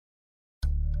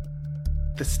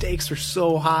the stakes are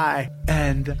so high.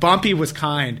 And Bumpy was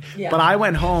kind. Yeah. But I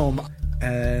went home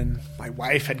and my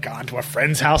wife had gone to a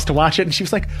friend's house to watch it. And she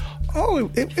was like, oh,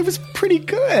 it was pretty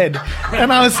good.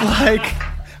 And I was like,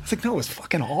 no, it was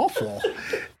fucking awful.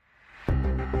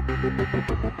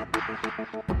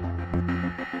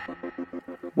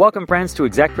 Welcome, friends, to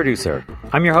Exec Producer.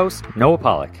 I'm your host, Noah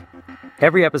Pollock.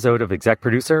 Every episode of Exec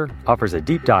Producer offers a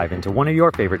deep dive into one of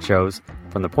your favorite shows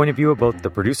from the point of view of both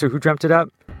the producer who dreamt it up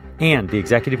and the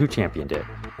executive who championed it.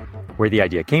 Where the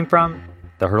idea came from,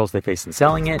 the hurdles they faced in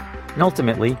selling it, and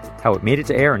ultimately, how it made it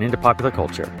to air and into popular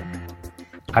culture.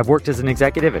 I've worked as an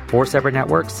executive at 4 separate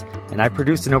networks, and I've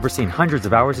produced and overseen hundreds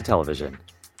of hours of television.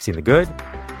 I've seen the good,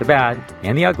 the bad,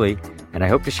 and the ugly, and I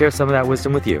hope to share some of that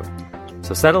wisdom with you.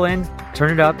 So settle in,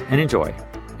 turn it up, and enjoy.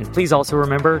 And please also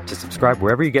remember to subscribe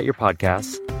wherever you get your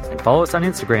podcasts and follow us on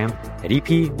Instagram at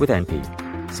EP with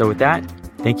NP. So with that,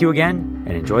 thank you again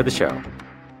and enjoy the show.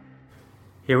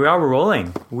 Here we are, we're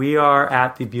rolling. We are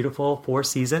at the beautiful Four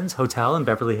Seasons Hotel in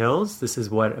Beverly Hills. This is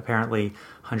what apparently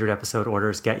 100 episode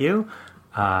orders get you.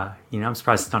 I'm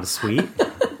surprised it's not a suite,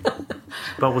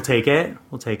 but we'll take it.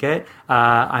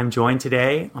 I'm joined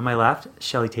today on my left,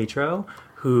 Shelley Tatro,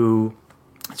 who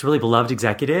is a really beloved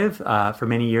executive for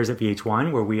many years at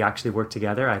VH1, where we actually worked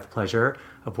together. I had the pleasure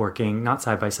of working, not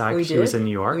side by side, she was in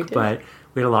New York, but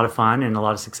we had a lot of fun and a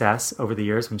lot of success over the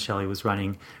years when Shelley was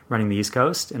running the East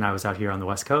Coast, and I was out here on the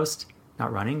West Coast,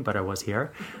 not running, but I was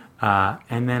here.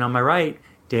 And then on my right,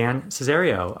 Dan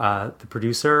Cesario, the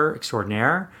producer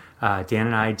extraordinaire. Dan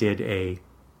and I did a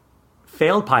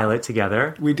failed pilot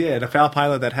together. We did, a failed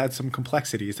pilot that had some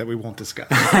complexities that we won't discuss.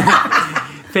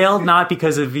 Failed not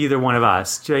because of either one of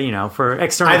us, for external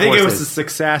forces. I think it was a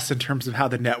success in terms of how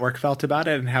the network felt about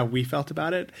it and how we felt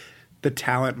about it. The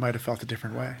talent might have felt a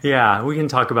different way. Yeah, we can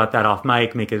talk about that off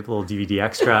mic, make it a little DVD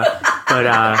extra.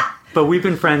 But we've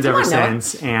been friends ever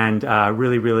since, and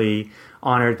really, really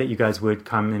honored that you guys would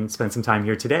come and spend some time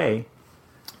here today.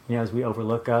 As we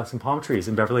overlook some palm trees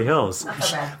in Beverly Hills.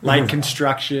 Light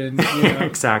construction.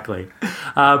 Exactly.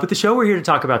 But the show we're here to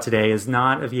talk about today is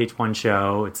not a VH1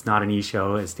 show. It's not an E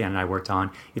show, as Dan and I worked on.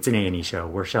 It's an A&E show,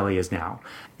 where Shelley is now.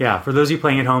 Yeah, for those of you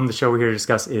playing at home, the show we're here to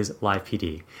discuss is Live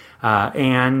PD.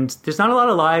 And there's not a lot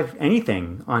of live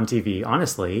anything on TV,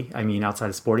 honestly. I mean, outside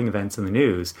of sporting events and the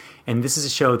news. And this is a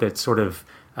show that sort of,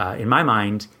 in my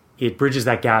mind, it bridges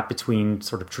that gap between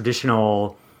sort of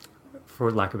traditional, for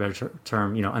lack of a better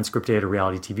term, unscripted or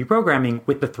reality TV programming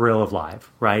with the thrill of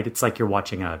live, right? It's like you're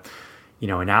watching a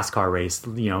NASCAR race,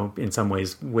 in some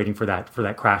ways waiting for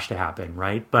that crash to happen,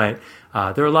 right? But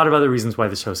there are a lot of other reasons why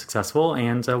the show's successful,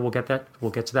 and we'll get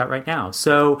to that right now.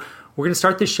 So we're going to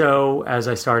start the show as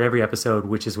I start every episode,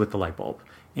 which is with the light bulb.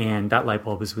 And that light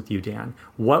bulb is with you, Dan.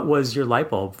 What was your light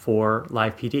bulb for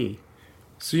Live PD?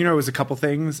 So, it was a couple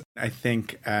things. I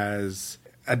think as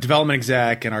a development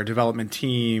exec and our development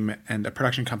team and a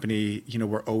production company,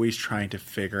 we're always trying to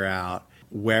figure out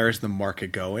where is the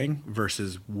market going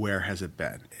versus where has it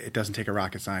been. It doesn't take a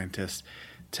rocket scientist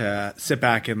to sit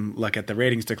back and look at the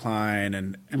ratings decline.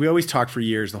 And we always talk for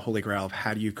years, the holy grail of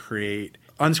how do you create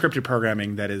unscripted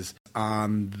programming that is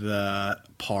on the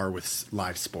par with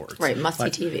live sports. Right, must-see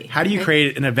TV. How do you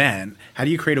create an event? How do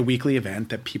you create a weekly event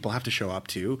that people have to show up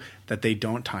to, that they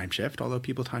don't time shift, although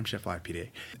people time shift Live PD,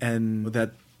 and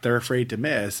that they're afraid to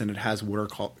miss, and it has water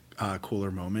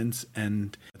cooler moments,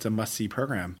 and it's a must-see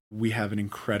program. We have an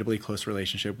incredibly close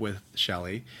relationship with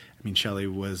Shelley. I mean, Shelley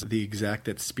was the exec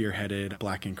that spearheaded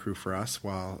Black Ink Crew for us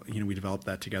while, we developed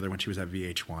that together when she was at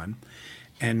VH1.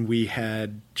 And we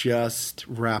had just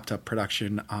wrapped up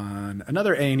production on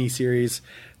another A&E series.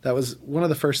 That was one of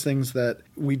the first things that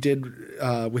we did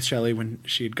with Shelley when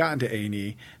she had gotten to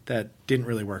A&E that didn't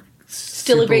really work.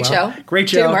 Still a great show. Great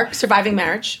show. Didn't work. Surviving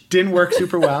Marriage. Didn't work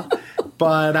super well.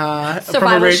 But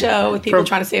survival show with people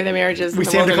trying to save their marriages. We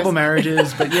saved a couple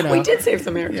marriages, but we did save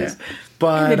some marriages. Yeah.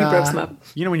 But maybe broke some up.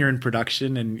 When you're in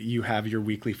production and you have your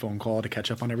weekly phone call to catch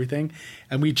up on everything,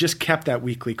 and we just kept that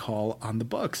weekly call on the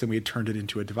books, and we had turned it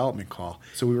into a development call.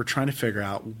 So we were trying to figure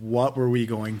out what were we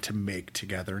going to make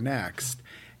together next,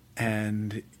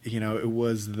 and it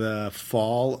was the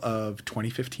fall of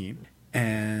 2015,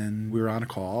 and we were on a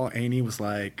call. A&E was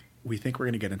like, we think we're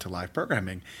going to get into live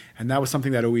programming. And that was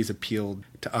something that always appealed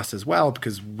to us as well,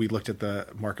 because we looked at the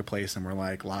marketplace and we're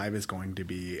like, live is going to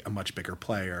be a much bigger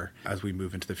player as we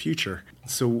move into the future.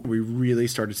 So we really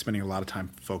started spending a lot of time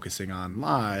focusing on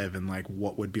live and like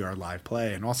what would be our live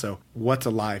play, and also what's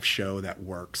a live show that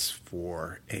works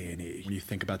for A&E. When you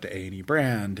think about the A&E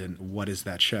brand and what is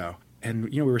that show? And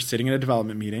we were sitting in a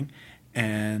development meeting,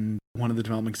 and one of the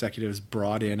development executives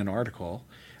brought in an article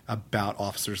about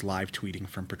officers live tweeting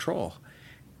from patrol.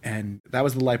 And that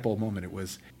was the light bulb moment. It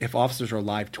was, if officers are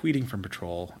live tweeting from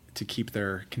patrol to keep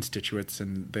their constituents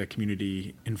and the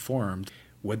community informed,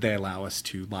 would they allow us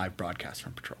to live broadcast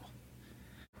from patrol?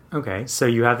 Okay, so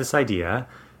you have this idea,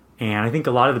 and I think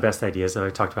a lot of the best ideas that I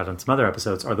talked about on some other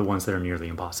episodes are the ones that are nearly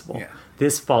impossible. Yeah.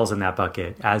 This falls in that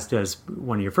bucket, as does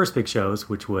one of your first big shows,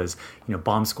 which was,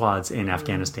 bomb squads in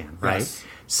Afghanistan, right? Yes.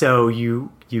 So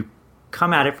you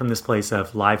come at it from this place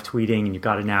of live tweeting, and you've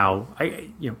got to now,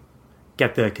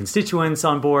 get the constituents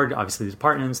on board, obviously the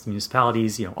departments, the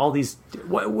municipalities, all these.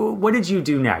 What did you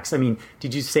do next? I mean,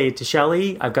 did you say it to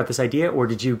Shelley, I've got this idea, or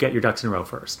did you get your ducks in a row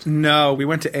first? No, we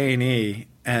went to A&E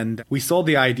and we sold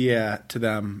the idea to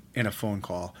them in a phone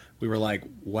call. We were like,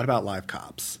 what about live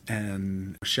cops?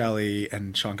 And Shelley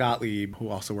and Sean Gottlieb, who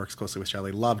also works closely with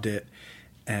Shelley, loved it.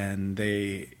 And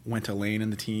they went to Elaine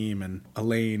and the team, and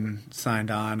Elaine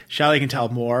signed on. Shelley can tell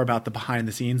more about the behind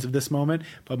the scenes of this moment,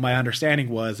 but my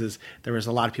understanding is there was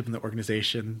a lot of people in the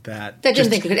organization that didn't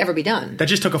think it could ever be done. That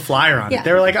just took a flyer on Yeah. it.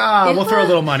 They were like, we'll throw a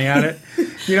little money at it.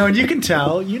 And you can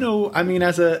tell, I mean,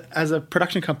 as a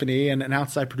production company and an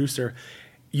outside producer,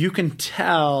 you can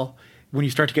tell when you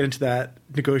start to get into that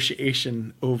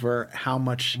negotiation over how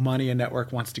much money a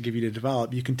network wants to give you to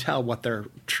develop, you can tell what their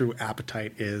true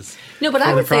appetite is. No, but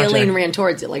I would say Elaine ran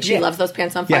towards it. Like, she loves those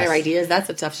pants on fire ideas. That's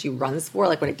the stuff she runs for.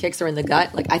 Like, when it kicks her in the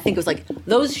gut. Like, I think it was like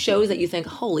those shows that you think,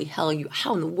 holy hell,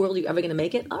 how in the world are you ever going to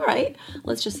make it? All right,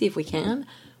 let's just see if we can.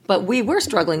 But we were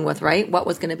struggling with, right, what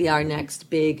was going to be our next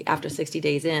big, after 60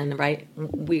 days in, right?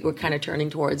 We were kind of turning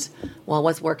towards, well,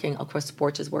 what's working? Of course,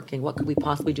 sports is working. What could we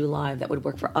possibly do live that would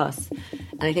work for us?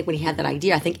 And I think when he had that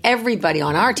idea, I think everybody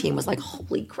on our team was like,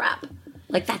 holy crap.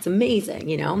 Like, that's amazing,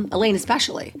 Elaine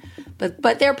especially.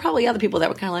 But there are probably other people that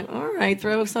were kind of like, all right,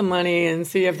 throw some money and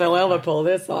see if they'll ever pull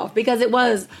this off. Because it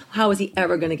was, how is he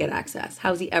ever going to get access?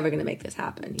 How is he ever going to make this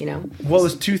happen, Well,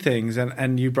 there's two things.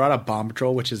 And you brought up Bomb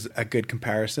Patrol, which is a good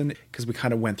comparison because we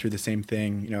kind of went through the same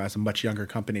thing, as a much younger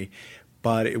company.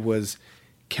 But it was,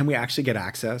 can we actually get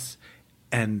access?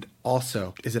 And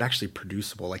also, is it actually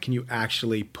producible? Like, can you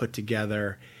actually put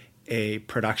together a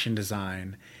production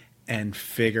design and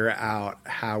figure out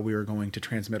how we were going to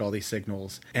transmit all these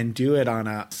signals and do it on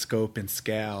a scope and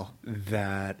scale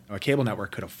that a cable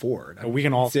network could afford? We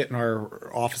can all sit in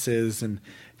our offices and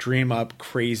dream up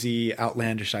crazy,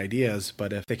 outlandish ideas,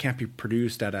 but if they can't be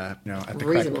produced at at the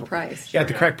reasonable correct price. at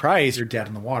the correct price, you're dead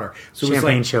in the water. So it was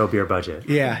Champagne like, show beer budget.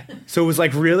 yeah. So it was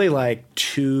like really like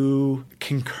two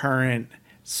concurrent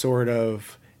sort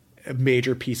of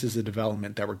major pieces of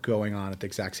development that were going on at the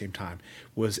exact same time.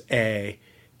 Was A,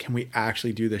 can we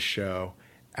actually do this show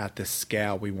at the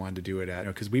scale we wanted to do it at?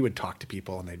 Because we would talk to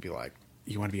people and they'd be like,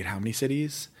 you want to be in how many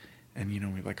cities? And, we'd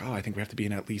be like, I think we have to be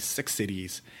in at least 6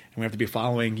 cities. And we have to be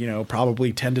following,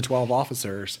 probably 10 to 12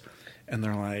 officers. And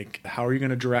they're like, how are you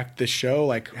going to direct this show?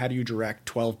 Like, how do you direct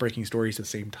 12 breaking stories at the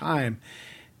same time?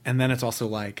 And then it's also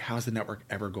like, how's the network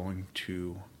ever going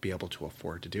to be able to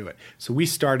afford to do it? So we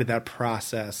started that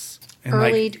process in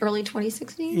early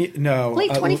 2016? No. Late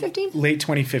 2015? Late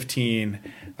 2015.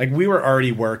 Like, we were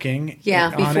already working Yeah,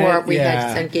 on before it. we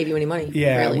had gave you any money.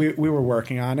 Yeah, really. we were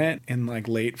working on it in like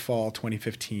late fall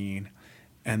 2015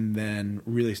 and then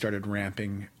really started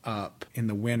ramping up in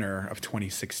the winter of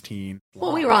 2016.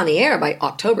 Well, we were on the air by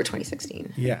October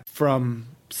 2016. Yeah. From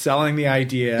selling the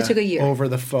idea It took a year. over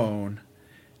the phone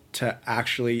to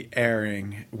actually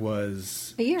airing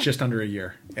was A year. just under a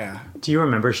year. Yeah. Do you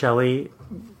remember, Shelley?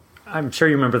 I'm sure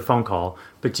you remember the phone call,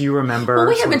 but do you remember? Well,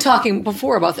 we had been talking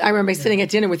before about. I remember sitting at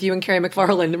dinner with you and Carrie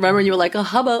McFarland. Remember, you were like, "Oh,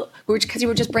 how about?" Because you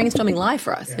were just brainstorming live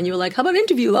for us, and you were like, "How about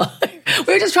interview live?"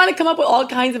 We were just trying to come up with all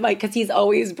kinds of because he's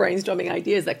always brainstorming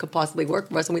ideas that could possibly work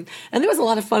for us, and there was a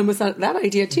lot of fun with that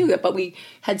idea too. But we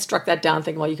had struck that down,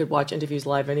 thinking, well, you could watch interviews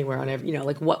live anywhere on every,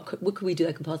 like what could we do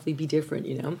that could possibly be different,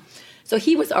 So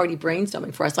he was already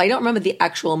brainstorming for us. So I don't remember the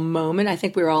actual moment. I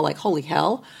think we were all like, "Holy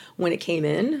hell!" when it came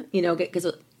in, because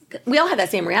we all had that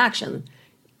same reaction.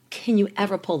 Can you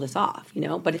ever pull this off?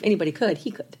 But if anybody could, he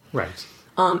could. Right.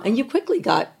 And you quickly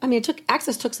got. I mean,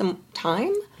 access took some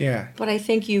time. Yeah. But I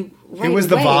think you. Right it was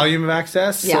the away, volume of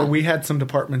access. Yeah. So we had some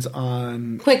departments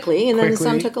on quickly, and then quickly.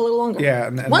 some took a little longer. Yeah.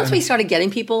 And once then, we started getting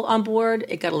people on board,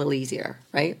 it got a little easier,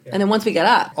 right? Yeah. And then once we got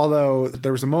up, although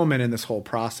there was a moment in this whole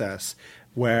process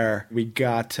where we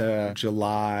got to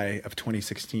July of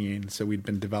 2016, so we'd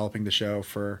been developing the show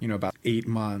for about 8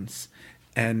 months,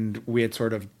 and we had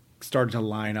sort of started to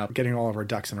line up, getting all of our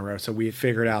ducks in a row. So we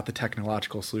figured out the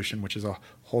technological solution, which is a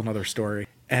whole nother story.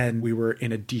 And we were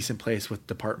in a decent place with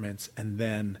departments. And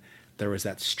then there was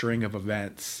that string of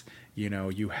events.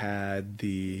 You had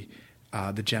the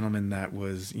the gentleman that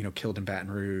was, killed in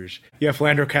Baton Rouge. You have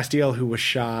Philando Castile, who was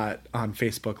shot on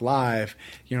Facebook Live,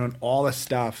 and all this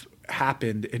stuff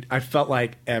happened. I felt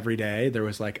like every day there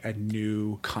was like a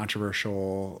new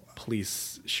controversial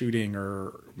police shooting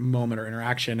or moment or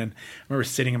interaction. And I remember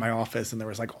sitting in my office and there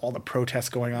was like all the protests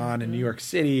going on in New York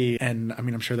City. And I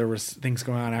mean, I'm sure there was things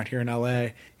going on out here in LA.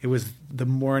 It was the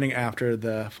morning after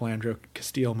the Philando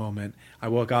Castile moment. I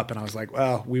woke up and I was like,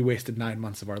 well, we wasted 9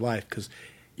 months of our life, because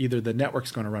either the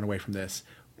network's going to run away from this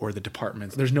or the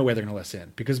departments. There's no way they're going to let us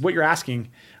in, because what you're asking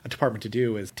a department to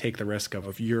do is take the risk of,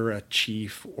 if you're a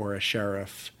chief or a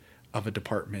sheriff of a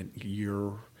department,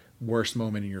 your worst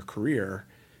moment in your career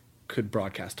could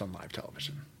broadcast on live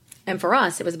television. And for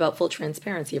us, it was about full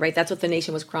transparency, right? That's what the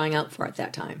nation was crying out for at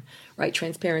that time, right?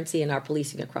 Transparency in our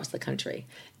policing across the country.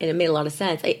 And it made a lot of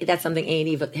sense. That's something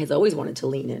A&E has always wanted to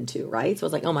lean into, right? So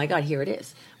it's like, oh my God, here it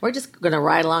is. We're just going to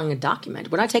ride along and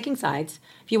document. We're not taking sides.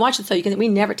 If you watch it, we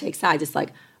never take sides. It's like,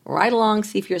 ride along,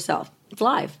 see for yourself. It's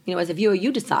live. As a viewer,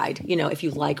 you decide, if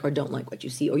you like or don't like what you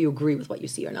see, or you agree with what you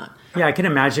see or not. Yeah, I can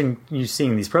imagine you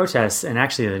seeing these protests, and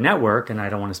actually the network, and I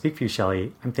don't want to speak for you,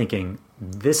 Shelley, I'm thinking,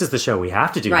 this is the show we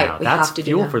have to do now. That's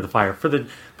fuel for the fire. For the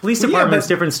police department's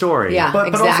different story. Yeah, but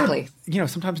exactly. But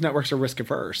also, sometimes networks are risk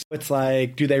averse. It's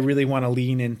like, do they really want to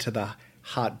lean into the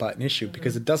hot button issue?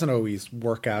 Because it doesn't always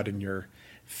work out in your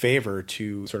favor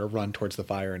to sort of run towards the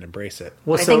fire and embrace it.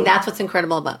 Well, I think that's what's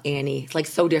incredible about Annie. It's like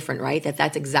so different, right?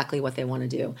 That's exactly what they want to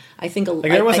do. I think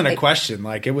there wasn't a question.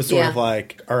 Like, it was sort of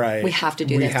like, all right, we have to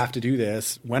do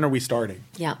this. When are we starting?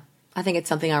 Yeah. I think it's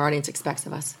something our audience expects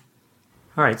of us.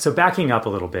 All right, so backing up a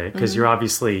little bit, because you're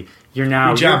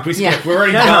now... We jumped, we skipped. We're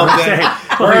already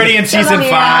we're already in season 5.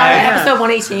 Episode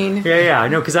 118. Yeah, I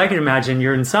know, because I can imagine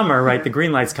you're in summer, right? The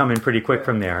green lights come in pretty quick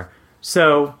from there.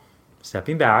 So,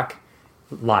 stepping back,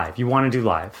 live. You want to do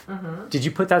live. Did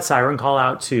you put that siren call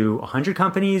out to 100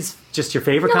 companies? Just your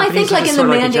favorite companies? I think in the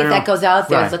mandate that goes out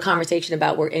there, there's a conversation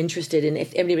about we're interested in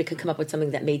if everybody could come up with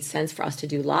something that made sense for us to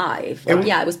do live.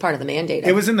 It was part of the mandate.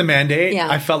 It was in the mandate. Yeah.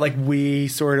 I felt like we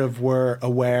sort of were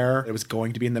aware it was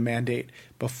going to be in the mandate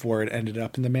before it ended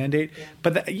up in the mandate.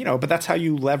 Yeah. But that's how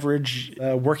you leverage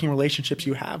working relationships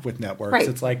you have with networks. Right.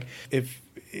 It's like, if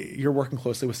you're working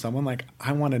closely with someone, like,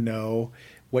 I want to know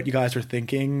what you guys are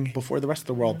thinking before the rest of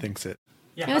the world thinks it.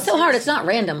 Yeah, and it's so hard. It's not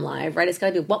random live, right? It's got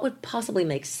to be what would possibly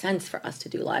make sense for us to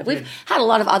do live. We've had a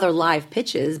lot of other live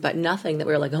pitches, but nothing that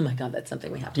we were like, oh my God, that's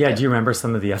something we have to do. Yeah, do you remember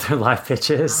some of the other live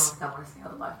pitches? I don't want to see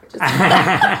other live pitches.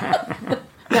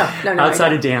 No.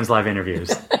 Outside of Dan's live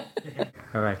interviews.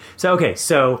 All right.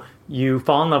 So you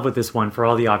fall in love with this one for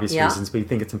all the obvious reasons, but you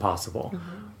think it's impossible.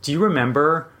 Do you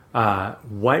remember...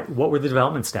 what were the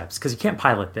development steps? Because you can't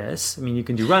pilot this. I mean, you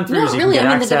can do run-throughs. No, really. You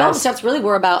can get the development steps really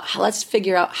were about let's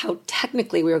figure out how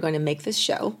technically we were going to make this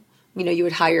show. You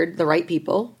had hired the right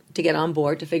people to get on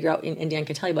board to figure out, and Dan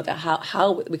can tell you about that,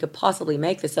 how we could possibly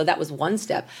make this. So that was one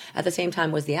step. At the same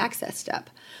time was the access step.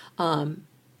 And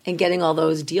getting all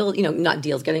those deals,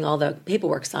 getting all the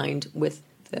paperwork signed with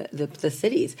the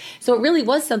cities. So it really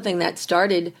was something that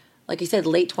started, like you said,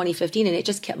 late 2015, and it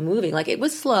just kept moving. Like, it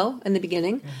was slow in the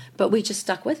beginning, but we just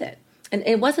stuck with it. And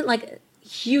it wasn't like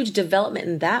huge development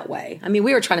in that way. I mean,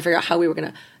 we were trying to figure out how we were going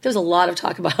to, there was a lot of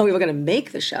talk about how we were going to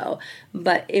make the show,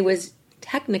 but it was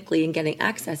technically in getting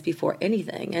access before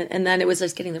anything. And then it was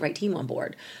just getting the right team on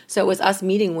board. So it was us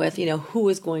meeting with, who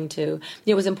was going to,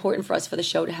 it was important for us for the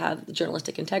show to have the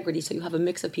journalistic integrity. So you have a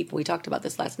mix of people, we talked about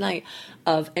this last night,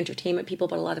 of entertainment people,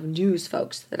 but a lot of news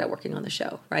folks that are working on the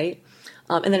show, right?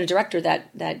 And then a director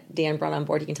that Dan brought on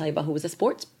board, he can tell you about, who was a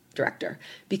sports director,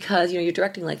 because you're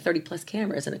directing like 30 plus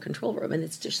cameras in a control room, and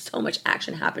it's just so much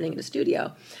action happening in the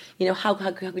studio. How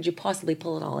could you possibly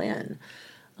pull it all in?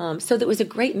 So there was a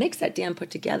great mix that Dan put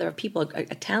together of people,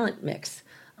 a talent mix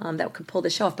that could pull the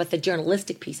show off. But the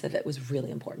journalistic piece of it was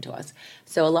really important to us.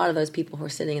 So a lot of those people who are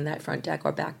sitting in that front deck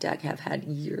or back deck have had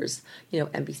years,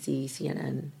 NBC,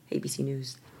 CNN, ABC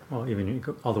News. Well, even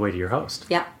all the way to your host.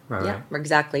 Yeah, right.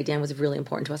 Exactly. Dan was really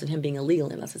important to us, and him being a legal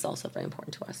analyst is also very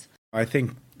important to us. I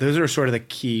think those are sort of the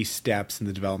key steps in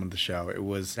the development of the show. It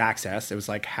was access. It was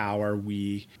like, how are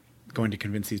we going to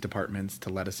convince these departments to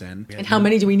let us in? And how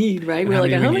many do we need, right? We were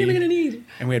like, how many are we going to need?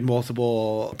 And we had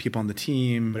multiple people on the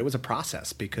team, but it was a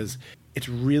process, because it's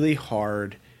really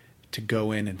hard to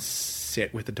go in and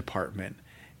sit with the department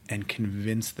and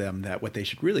convince them that what they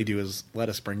should really do is let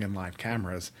us bring in live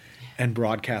cameras and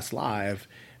broadcast live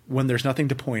when there's nothing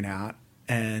to point out,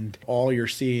 and all you're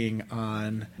seeing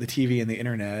on the TV and the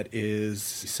internet is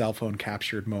cell phone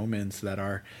captured moments that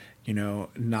are,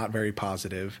 not very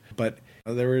positive. But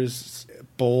there was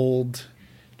bold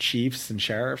chiefs and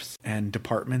sheriffs and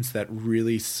departments that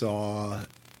really saw,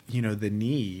 the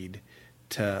need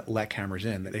to let cameras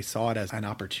in. They saw it as an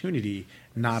opportunity,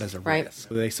 not as a Right. risk.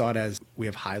 They saw it as, we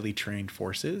have highly trained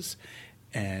forces,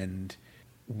 and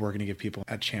we're going to give people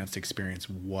a chance to experience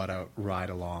what a ride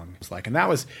along is like. And that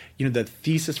was, the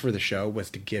thesis for the show was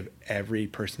to give every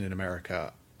person in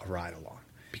America a ride along.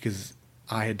 Because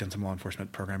I had done some law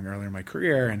enforcement programming earlier in my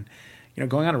career, and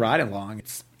going on a ride along,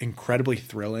 it's incredibly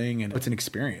thrilling, and it's an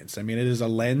experience. I mean, it is a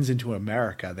lens into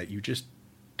America that you just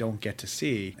don't get to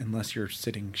see unless you're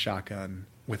sitting shotgun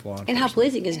with law enforcement. And how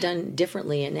policing is done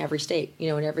differently in every state,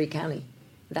 in every county.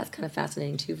 That's kind of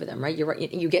fascinating too for them, right? You're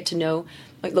right. You get to know,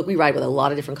 look, we ride with a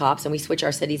lot of different cops, and we switch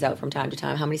our cities out from time to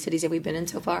time. How many cities have we been in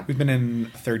so far? We've been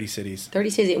in 30 cities. 30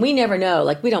 cities. We never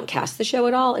know. We don't cast the show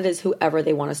at all. It is whoever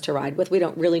they want us to ride with. We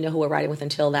don't really know who we're riding with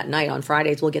until that night. On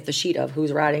Fridays, we'll get the sheet of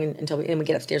who's riding and we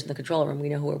get upstairs in the control room. We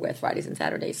know who we're with Fridays and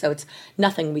Saturdays. So it's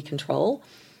nothing we control.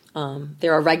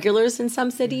 There are regulars in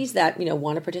some cities that,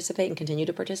 want to participate and continue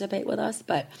to participate with us,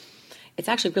 but it's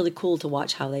actually really cool to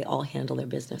watch how they all handle their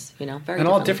business, very and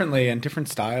all differently and different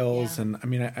styles. Yeah. And I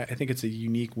mean, I think it's a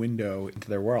unique window into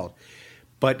their world.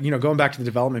 But, going back to the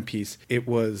development piece, it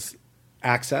was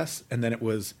access, and then it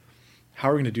was, how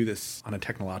are we going to do this on a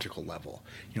technological level?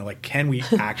 Can we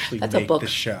actually make this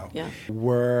show? Yeah.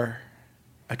 We're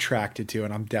attracted to,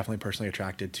 and I'm definitely personally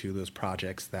attracted to, those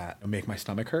projects that make my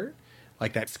stomach hurt,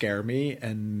 that scare me.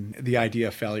 And the idea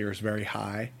of failure is very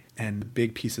high. And the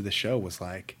big piece of the show was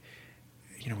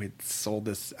we'd sold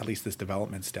at least this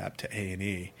development step to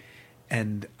A&E.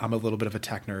 And I'm a little bit of a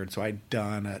tech nerd, so I'd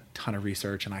done a ton of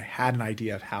research, and I had an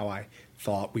idea of how I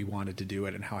thought we wanted to do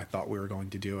it and how I thought we were going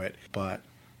to do it. But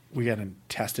we hadn't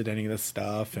tested any of this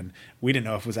stuff, and we didn't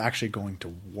know if it was actually going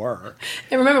to work.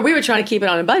 And remember, we were trying to keep it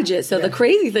on a budget. So the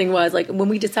crazy thing was, when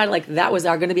we decided that was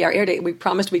going to be our air date, we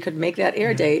promised we could make that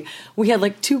air date. We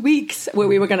had 2 weeks where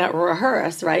we were going to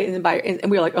rehearse, right? And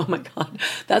we were like, oh my God.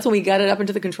 That's when we got it up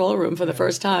into the control room for the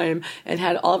first time and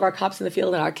had all of our cops in the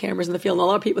field and our cameras in the field and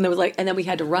all our people. And there was and then we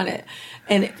had to run it.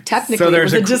 And technically, it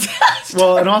was a disaster.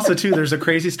 Well, and also too, there's a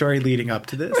crazy story leading up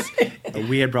to this. Right.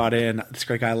 We had brought in this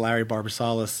great guy, Larry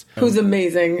Barbasalis. Who's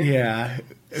amazing. Yeah.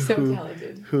 So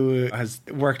talented. Who has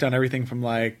worked on everything from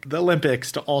the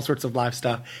Olympics to all sorts of live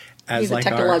stuff. He's a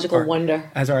technological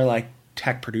wonder. As our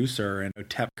tech producer and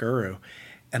tech guru.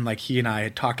 And he and I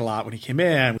had talked a lot when he came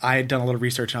in. I had done a little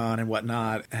research on and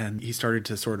whatnot. And he started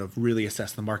to sort of really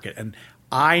assess the market. And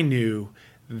I knew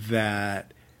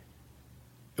that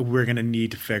we're going to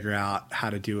need to figure out how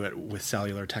to do it with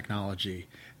cellular technology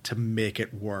to make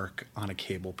it work on a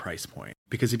cable price point.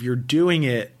 Because if you're doing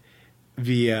it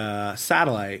via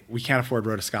satellite, we can't afford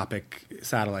rotoscopic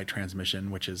satellite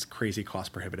transmission, which is crazy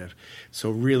cost prohibitive.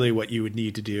 So really what you would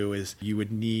need to do is you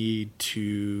would need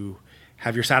to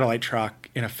have your satellite truck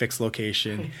in a fixed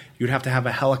location. You'd have to have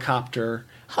a helicopter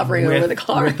hovering over the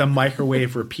car with a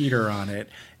microwave repeater on it,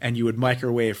 and you would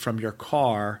microwave from your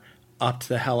car up to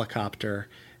the helicopter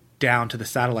down to the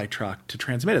satellite truck to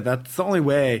transmit it. That's the only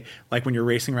way, when you're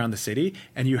racing around the city,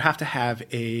 and you have to have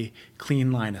a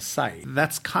clean line of sight.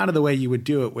 That's kind of the way you would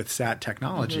do it with sat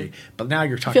technology. Mm-hmm. But now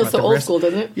you're talking about the risk. Feels so old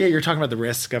school, doesn't it? Yeah, you're talking about the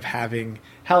risk of having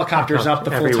helicopters up the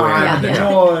full time, and the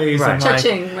noise, right. And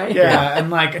cha-ching, right? Yeah,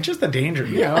 and just the danger,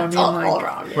 it's all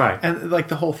around. Right. And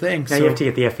the whole thing. Now you have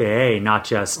to get the FAA, not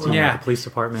just the police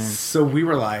department. So we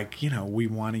were we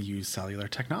want to use cellular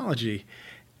technology.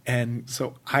 And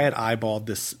so I had eyeballed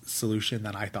this solution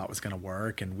that I thought was going to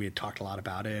work, and we had talked a lot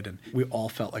about it, and we all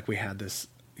felt like we had this,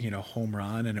 home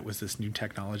run, and it was this new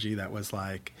technology that was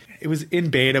it was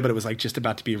in beta, but it was just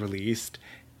about to be released.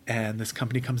 And this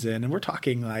company comes in, and we're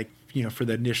talking for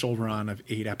the initial run of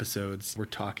 8 episodes, we're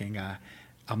talking a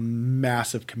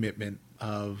massive commitment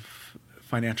of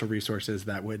financial resources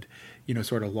that would,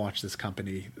 sort of launch this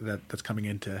company that's coming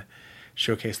in to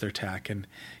showcase their tech. And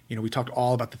we talked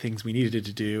all about the things we needed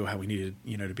to do, how we needed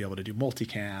to be able to do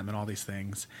multicam and all these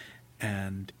things.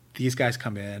 And these guys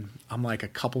come in, I'm a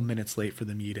couple minutes late for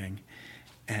the meeting,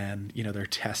 and they're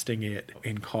testing it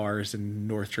in cars in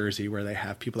North Jersey where they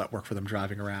have people that work for them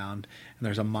driving around, and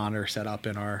there's a monitor set up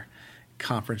in our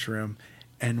conference room.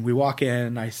 And we walk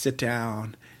in, I sit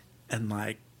down,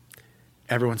 and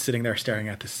everyone's sitting there staring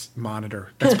at this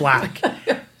monitor that's black.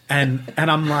 And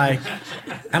I'm like,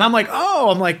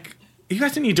 you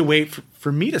guys didn't need to wait for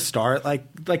me to start.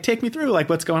 Take me through,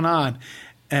 what's going on.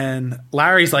 And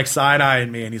Larry's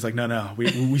side-eyeing me, and he's like, no,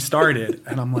 we started.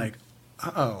 And I'm like,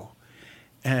 uh-oh.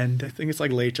 And I think it's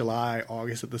late July,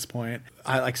 August at this point.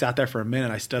 I sat there for a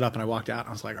minute. I stood up and I walked out, and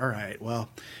I was like, all right, well,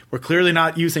 we're clearly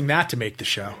not using that to make the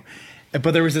show.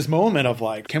 But there was this moment of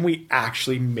like, can we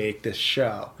actually make this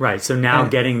show? Right. So now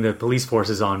getting the police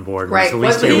forces on board Right. was the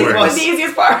least was of your the worries.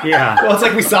 easiest part. Yeah. Well, it's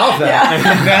like we solved that.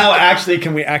 Now, actually,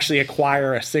 can we actually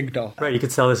acquire a signal? Right. You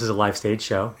could sell this as a live stage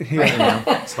show.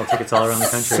 Yeah. Sell tickets all around the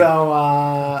country.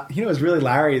 So, it was really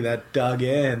Larry that dug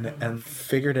in and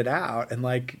figured it out and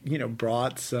like,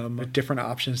 brought some different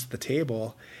options to the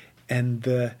table. And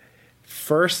the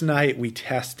first night we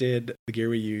tested the gear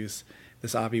we use,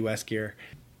 this Avi West gear,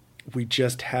 we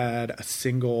just had a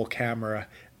single camera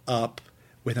up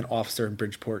with an officer in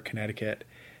Bridgeport, Connecticut.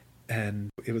 And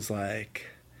it was like,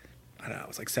 I don't know, it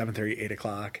was like 7:30, 8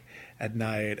 o'clock at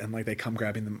night. And like they come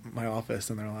grabbing my office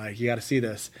and they're like, you got to see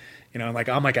this. And like,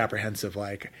 I'm like apprehensive,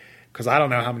 like, because I don't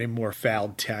know how many more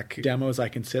failed tech demos I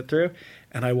can sit through.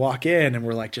 And I walk in and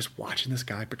we're like just watching this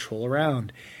guy patrol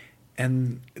around.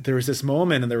 And there was this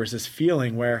moment and there was this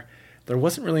feeling where there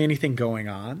wasn't really anything going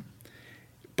on.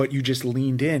 But you just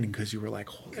leaned in because you were like,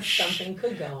 holy shit. Something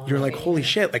could go on. You're like, holy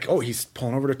shit. Like, oh, he's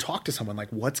pulling over to talk to someone. Like,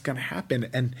 what's going to happen?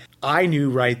 And I knew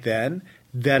right then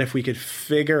that if we could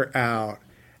figure out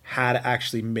how to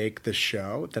actually make the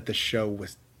show, that the show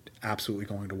was absolutely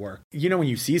going to work. When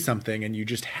you see something and you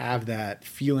just have that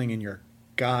feeling in your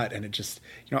gut and it just,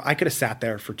 I could have sat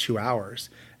there for 2 hours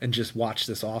and just watched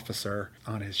this officer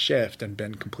on his shift and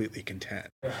been completely content.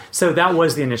 So that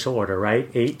was the initial order, right?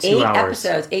 8 2-hours.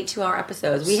 Episodes, 8 2-hour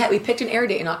episodes. We picked an air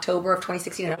date in October of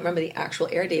 2016. I don't remember the actual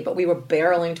air date, but we were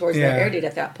barreling towards the air date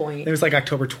at that point. It was like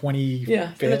October 20.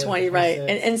 Yeah, in the 20, right.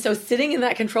 And so sitting in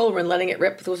that control room and letting it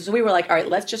rip. So we were like, all right,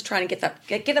 let's just try and get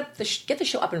the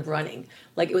show up and running.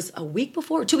 Like it was a week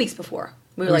before, 2 weeks before.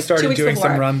 We were like started 2 weeks doing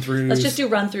before. some run-throughs. Let's just do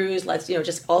run-throughs. Let's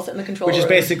just all sit in the control room. Which is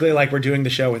basically like we're doing the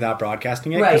show without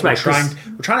broadcasting it. Right. We're trying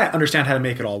to understand how to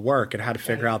make it all work and how to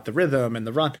figure out the rhythm and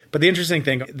the run. But the interesting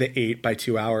thing, the 8 by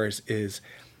 2 hours is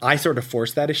I sort of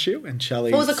forced that issue and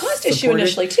Shelley. It was a cost issue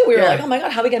initially too. We were like, oh my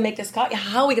God, how are we going to make this cost?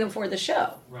 How are we going to afford the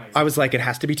show? Right. I was like, it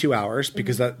has to be 2 hours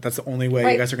because that's the only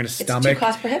way you guys are going to stomach. It's too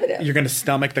cost prohibitive. You're going to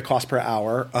stomach the cost per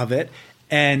hour of it.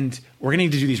 And we're going to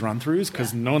need to do these run-throughs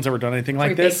because no one's ever done anything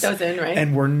like this. We bake those in, right?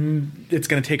 And it's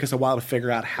going to take us a while to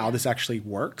figure out how this actually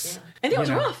works. Yeah. And it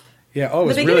was rough. Yeah, it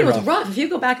was the really beginning was rough. If you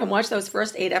go back and watch those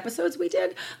first 8 episodes we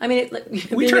did, I mean,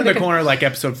 we turned the corner like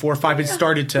episode 4 or 5. It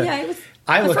started to. Yeah, it was.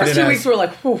 I look at it 2 as, weeks were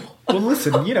like, whew. Well,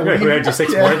 listen, we had to do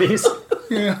 6 more of these.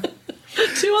 Yeah.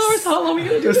 2 hours. How long are we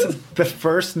going to do? The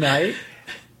first night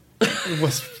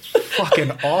was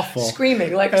fucking awful.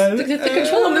 Screaming. Like, the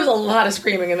control room, there was a lot of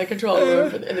screaming in the control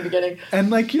room in the beginning. And,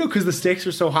 like, because the stakes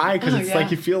are so high, because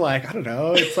like, you feel like, I don't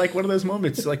know, it's like one of those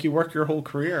moments, like, you work your whole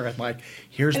career, and, like,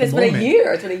 here's the moment.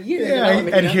 It's been a year. Yeah,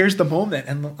 and here's the moment,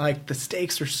 and, like, the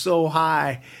stakes are so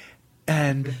high.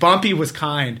 And Bumpy was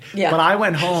kind. Yeah. But I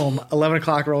went home, 11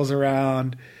 o'clock rolls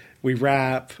around, we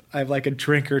wrap, I have, like, a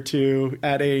drink or two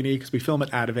at A&E, because we film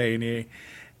it out of A&E,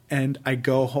 and I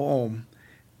go home,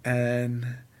 and...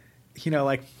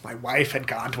 like my wife had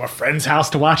gone to a friend's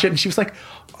house to watch it, and she was like,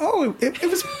 "Oh, it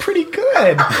was pretty good."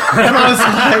 And I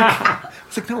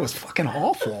was like, "No, it was fucking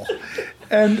awful."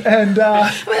 And I mean,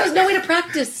 there was no way to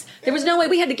practice. There was no way.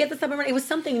 We had to get this up and running. It was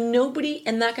something nobody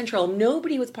in that control,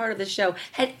 nobody who was part of this show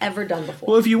had ever done before.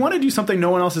 Well, if you want to do something no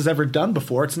one else has ever done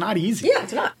before, it's not easy. Yeah,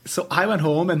 it's not. So I went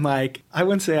home and like, I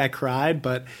wouldn't say I cried,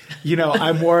 but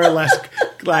I more or less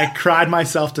like cried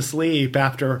myself to sleep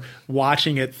after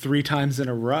watching it 3 times in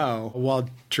a row while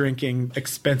drinking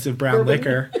expensive brown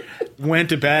liquor. Went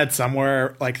to bed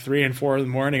somewhere like 3 and 4 in the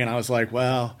morning, and I was like,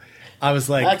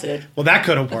 that's it. Well, that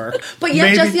could have worked. But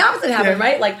yet, just the opposite happened,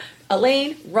 right? Like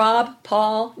Elaine, Rob,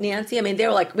 Paul, Nancy. I mean, they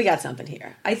were like, "We got something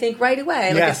here." I think right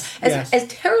away. Like, as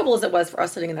terrible as it was for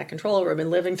us sitting in that control room and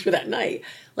living through that night,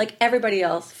 like everybody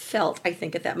else felt, I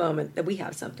think, at that moment that we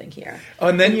have something here. Oh,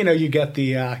 and then you get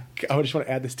the. I just want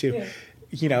to add this too.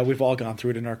 Yeah. We've all gone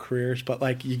through it in our careers, but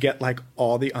like you get like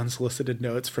all the unsolicited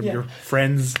notes from your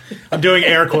friends. I'm doing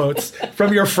air quotes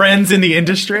from your friends in the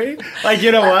industry. Like,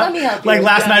 what? Let me help you. Like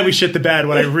last night we shit the bed.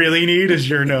 What I really need is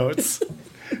your notes.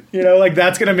 Like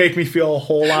that's going to make me feel a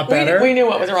whole lot better. We knew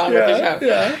what was wrong with the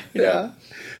show. Yeah.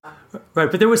 Right,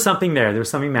 but there was something there. There was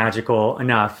something magical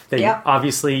enough that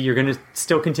obviously you're going to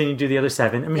still continue to do the other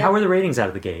 7. I mean, how were the ratings out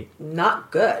of the gate?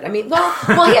 Not good. I mean, well,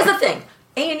 here's the thing.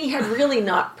 A&E had really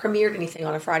not premiered anything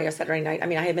on a Friday or Saturday night. I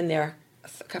mean, I had been there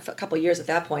a couple of years at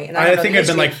that point. And I think it'd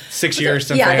been like 6 years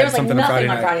since they there had was like something nothing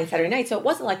on Friday and Saturday night. So it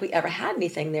wasn't like we ever had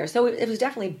anything there. So it was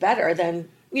definitely better than,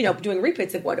 doing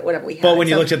repeats of whatever we had. But when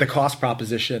you looked at the cost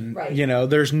proposition, right.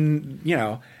 There's,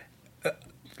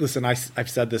 listen, I've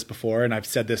said this before, and I've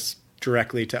said this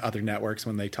directly to other networks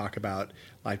when they talk about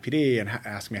Live PD and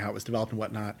ask me how it was developed and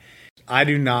whatnot. I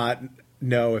do not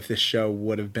know if this show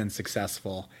would have been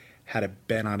successful had it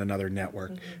been on another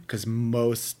network, because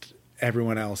most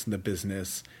everyone else in the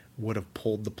business would have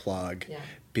pulled the plug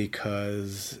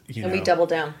because, and we doubled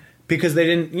down. Because they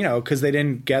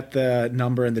didn't get the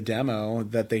number in the demo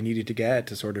that they needed to get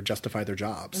to sort of justify their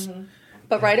jobs.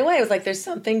 But right away, I was like, there's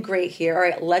something great here. All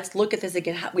right, let's look at this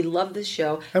again. We love this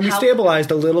show. And we stabilized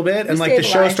a little bit, and like the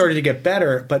show started to get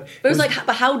better. But it was like,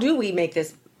 but how do we make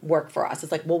this work for us?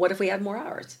 It's like, well, what if we had more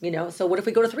hours? So what if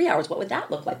we go to 3 hours? What would that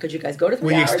look like? Could you guys go to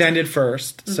 3 hours? We extended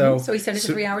first. So we extended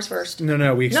to 3 hours first?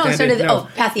 No, we extended.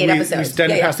 Past the 8 episodes. We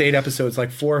extended past the 8 episodes,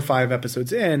 like 4 or 5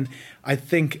 episodes in. I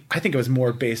think it was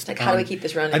more based on... how do we keep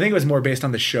this running? I think it was more based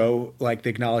on the show, like the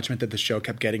acknowledgement that the show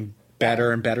kept getting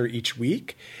better and better each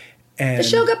week. And the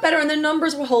show got better, and the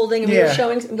numbers were holding, and we were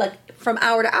showing, like, from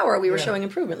hour to hour, we were showing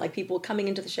improvement. Like, people coming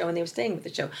into the show, and they were staying with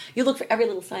the show. You look for every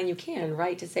little sign you can,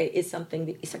 right, to say, is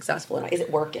something successful, and is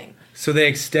it working? So they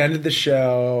extended the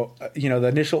show. The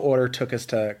initial order took us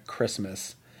to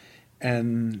Christmas,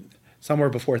 and somewhere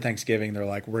before Thanksgiving, they're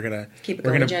like, we're gonna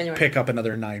pick up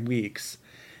another 9 weeks,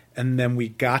 and then we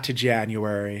got to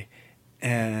January,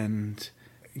 and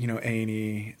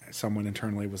A&E, someone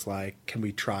internally was like, can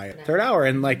we try it? Third hour.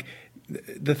 And like,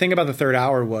 the thing about the third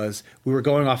hour was we were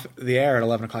going off the air at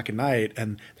 11 o'clock at night,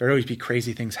 and there'd always be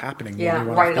crazy things happening. Yeah,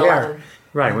 right at 11.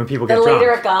 Right, when people get drunk. The later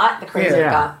drunk. it got, the crazier it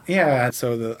got. Yeah,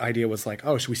 so the idea was like,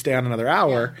 should we stay on another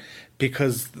hour?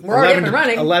 Because we're already up and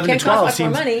running. 11 Can't to 12 cost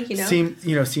much more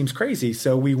money, seems crazy.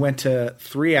 So we went to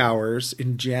 3 hours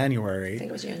in January. I think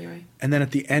it was January. And then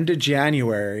at the end of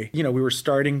January, we were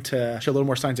starting to show a little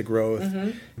more signs of growth.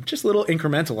 Just a little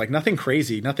incremental, like nothing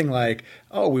crazy. Nothing like,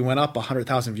 we went up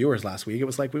 100,000 viewers last week. It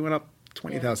was like we went up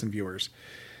 20,000 viewers.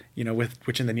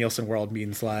 Which in the Nielsen world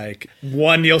means like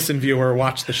one Nielsen viewer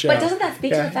watched the show. But doesn't that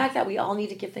speak to the fact that we all need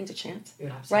to give things a chance?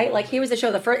 Yeah, right? Like, here was the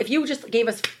show. If you just gave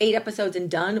us 8 episodes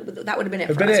and done, that would have been it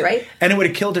for us, right? And it would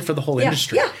have killed it for the whole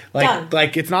industry. Yeah, done.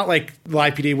 Like it's not like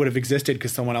Live PD would have existed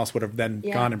because someone else would have then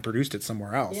gone and produced it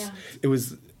somewhere else. Yeah. It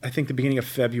was, I think, the beginning of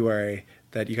February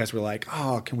that you guys were like,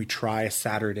 can we try a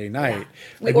Saturday night?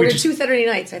 We ordered 2 Saturday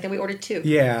nights. I think we ordered 2.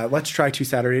 Yeah, let's try 2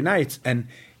 Saturday nights. And,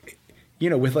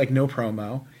 with like no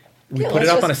promo. We put it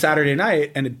up on a Saturday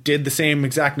night, and it did the same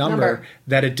exact number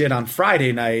that it did on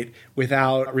Friday night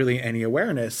without really any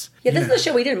awareness. Yeah, this is the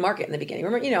show we didn't market in the beginning.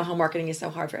 Remember, how marketing is so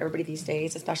hard for everybody these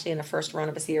days, especially in the first run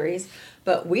of a series.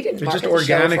 But we didn't market the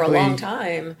show for a long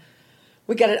time.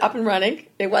 We got it up and running.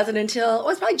 It wasn't until, it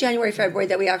was probably January, February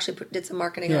that we actually did some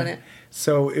marketing on it.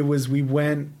 So it was,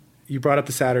 you brought up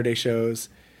the Saturday shows.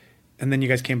 And then you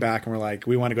guys came back and were like,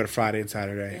 we want to go to Friday and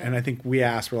Saturday. Yeah. And I think we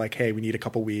asked, we're like, hey, we need a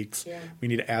couple weeks. Yeah. We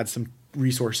need to add some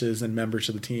resources and members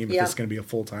to the team if this is going to be a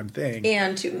full-time thing.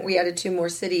 And we added 2 more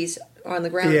cities on the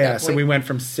ground. Yeah, so we went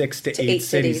from 6 to 8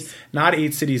 cities. Not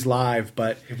 8 cities live,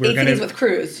 but if we're 8 cities with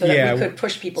crews so that we could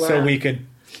push people around. So we could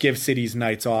give cities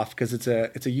nights off because it's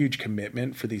a huge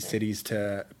commitment for these cities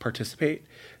to participate.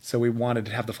 So we wanted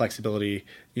to have the flexibility,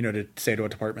 to say to a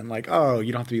department like, you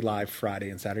don't have to be live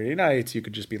Friday and Saturday nights. You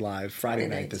could just be live Friday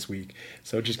night this week.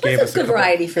 So it just gave us a good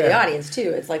variety for the audience too.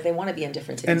 It's like they want to be in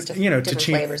different cities, different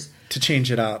flavors. To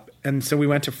change it up. And so we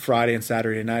went to Friday and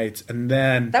Saturday nights, and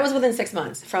then that was within 6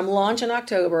 months. From launch in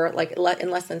October, like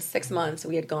in less than 6 months,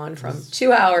 we had gone from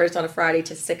 2 hours on a Friday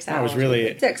to 6 hours. It was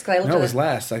really 6. No, it was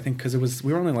less. I think because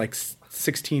we were only like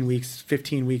 16 weeks,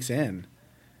 15 weeks in.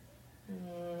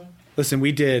 Listen,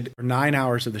 we did 9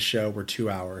 hours of the show were 2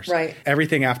 hours. Right.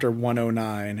 Everything after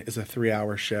 109 is a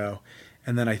 3-hour show.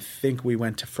 And then I think we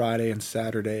went to Friday and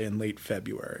Saturday in late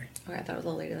February. Okay, I thought it was a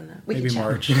little later than that. Maybe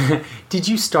March. Did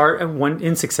you start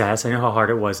in success? I know how hard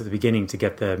it was at the beginning to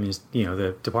get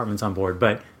the departments on board,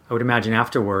 but I would imagine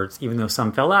afterwards, even though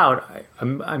some fell out,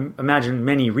 I imagine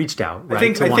many reached out. Right,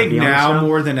 I think now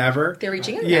more than ever they're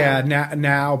reaching out. Yeah,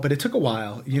 now, but it took a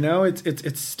while.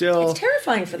 It's still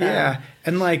terrifying for them. Yeah,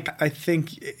 and I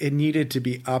think it needed to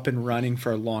be up and running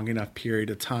for a long enough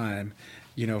period of time,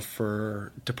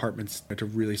 for departments to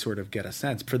really sort of get a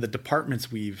sense. For the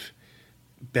departments we've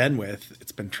been with,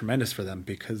 it's been tremendous for them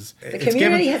because the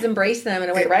community has embraced them in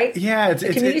a way, right? Yeah, the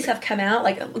communities have come out.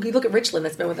 Like, you look at Richland,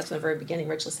 that's been with us from the very beginning,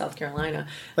 Richland, South Carolina.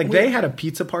 They had a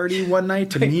pizza party one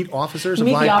night to meet officers of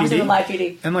Live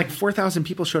PD. And 4,000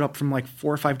 people showed up from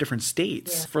 4 or 5 different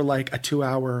states for a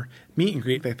 2-hour meet and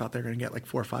greet. They thought they were going to get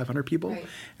 400 or 500 people. Right.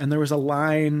 And there was a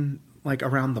line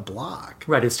around the block.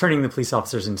 Right, it's turning the police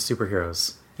officers into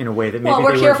superheroes in a way that maybe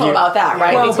we're careful about that,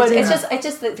 right? Well, it's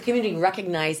just the community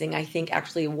recognizing, I think,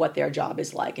 actually what their job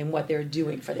is like and what they're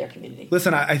doing for their community.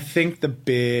 Listen, I think the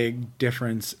big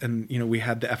difference, and we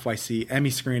had the FYC Emmy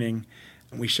screening,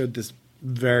 and we showed this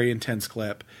very intense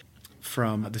clip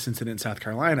from this incident in South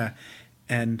Carolina,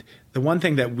 And the one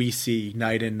thing that we see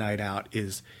night in, night out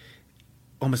is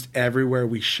almost everywhere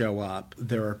we show up,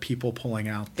 there are people pulling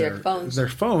out their phones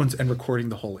and recording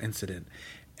the whole incident.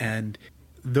 And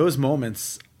those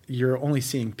moments, you're only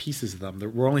seeing pieces of them.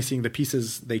 We're only seeing the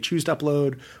pieces they choose to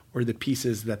upload or the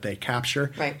pieces that they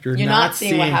capture. Right. You're not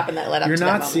seeing what happened that led up to that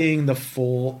moment.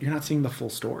 You're not seeing the full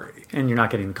story. And you're not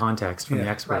getting the context from the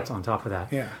experts on top of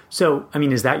that. Yeah. So, I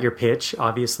mean, is that your pitch,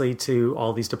 obviously, to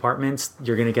all these departments?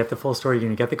 You're going to get the full story, you're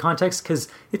going to get the context? Because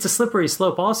it's a slippery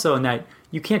slope also in that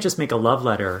you can't just make a love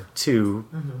letter to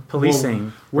policing.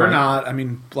 Well, we're not. I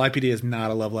mean, Live PD is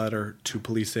not a love letter to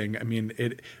policing. I mean,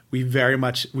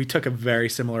 we took a very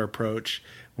similar approach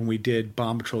when we did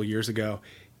Bomb Patrol years ago.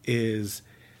 Is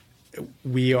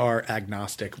we are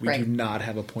agnostic. We do not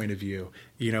have a point of view.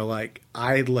 You know, like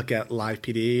I look at Live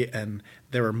PD and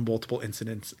there are multiple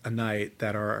incidents a night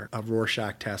that are a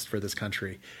Rorschach test for this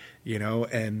country, you know,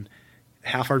 and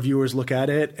half our viewers look at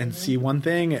it and see one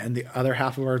thing and the other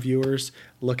half of our viewers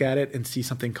look at it and see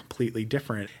something completely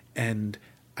different. And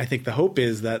I think the hope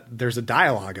is that there's a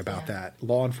dialogue about that.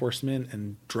 Law enforcement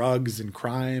and drugs and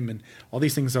crime and all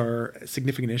these things are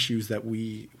significant issues that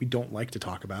we don't like to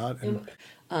talk about.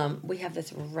 And we have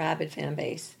this rabid fan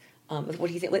base. What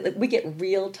do you think? Like, we get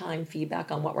real-time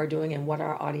feedback on what we're doing and what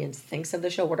our audience thinks of the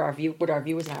show, what our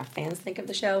viewers and our fans think of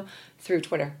the show through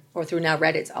Twitter or through now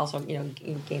Reddit's also, you know,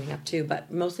 gaining up too,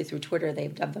 but mostly through Twitter.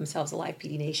 They've dubbed themselves the Live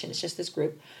PD Nation. It's just this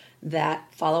group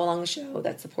that follow along the show,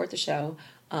 that support the show,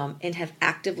 and have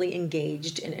actively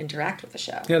engaged and interact with the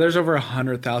show. Yeah, there's over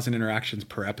 100,000 interactions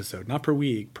per episode, not per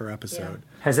week, per episode.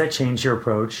 Yeah. Has that changed your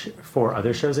approach for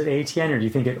other shows at ATN, or do you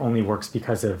think it only works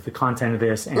because of the content of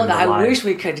this? And I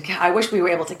wish we were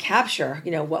able to capture,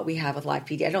 you know, what we have with Live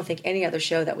PD. I don't think any other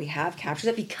show that we have captures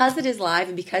it because it is live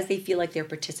and because they feel like they're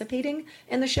participating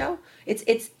in the show.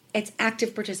 It's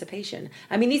active participation.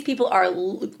 I mean, these people are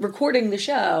recording the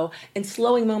show and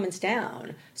slowing moments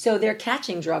down. So they're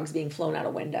catching drugs being flown out a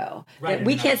window. Right.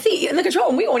 We can't see in the control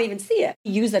room. We won't even see it.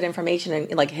 Use that information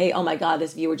and like, hey, oh my God,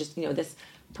 this viewer just, you know, this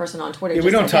person on Twitter. Yeah,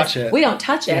 we don't touch it. We don't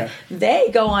touch it. Yeah.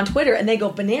 They go on Twitter and they go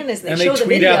bananas and they show the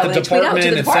tweet video out the department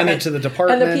and send it to the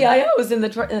department. And the PIOs in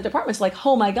the department's like,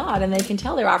 oh my God, and they can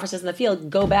tell their officers in the field,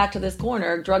 go back to this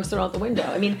corner, drugs thrown out the window.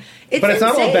 I mean, it's but it's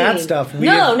insane. not all bad stuff.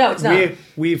 No, it's not.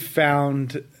 We've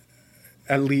found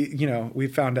at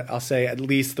least, I'll say at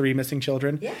least 3 missing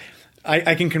children. Yeah.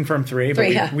 I can confirm 3,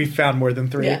 but we've found more than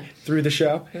 3 through the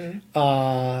show. Mm-hmm.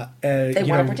 They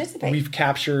want to participate. We've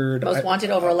captured... Most wanted,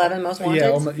 over 11 most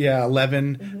wanted. Yeah,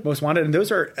 11 most wanted. And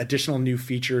those are additional new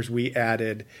features we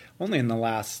added only in the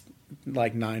last,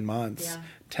 9 months,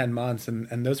 10 months.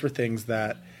 And those were things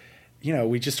that,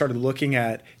 we just started looking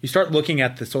at... You start looking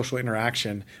at the social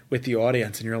interaction with the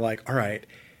audience, and you're like, all right,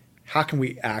 how can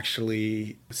we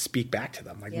actually speak back to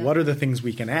them? What are the things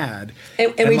we can add?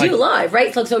 And we do live,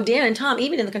 right? So Dan and Tom,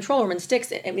 even in the control room and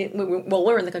Sticks, I mean,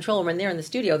 we're in the control room and they're in the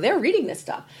studio, they're reading this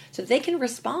stuff. So they can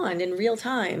respond in real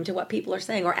time to what people are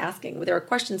saying or asking. There are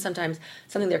questions sometimes,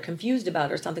 something they're confused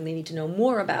about or something they need to know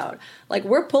more about. Like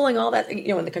we're pulling all that,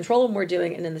 in the control room we're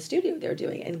doing and in the studio they're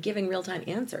doing and giving real-time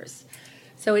answers.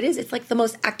 So it's like the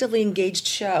most actively engaged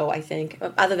show, I think,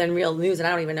 other than real news. And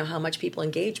I don't even know how much people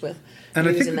engage with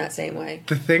news in that same way.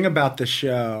 The thing about the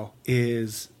show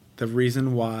is the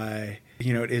reason why,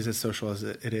 it is as social as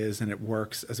it is and it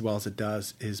works as well as it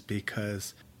does is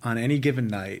because on any given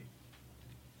night,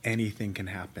 anything can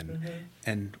happen. Mm-hmm.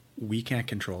 And we can't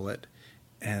control it.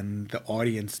 And the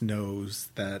audience knows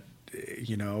that,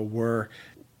 we're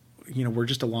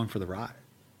just along for the ride.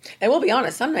 And we'll be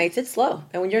honest, some nights it's slow.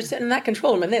 And when you're sitting in that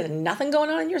control room and there's nothing going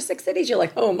on in your 6 cities, you're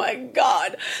like, oh my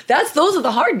God. Those are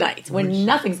the hard nights when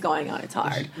nothing's going on. It's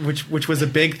hard. Which was a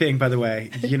big thing, by the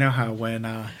way. You know how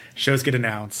when shows get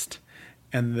announced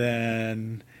and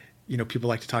then, people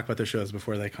like to talk about their shows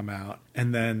before they come out.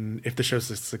 And then if the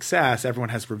show's a success, everyone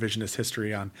has revisionist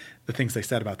history on the things they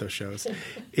said about those shows.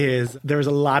 There was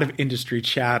a lot of industry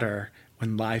chatter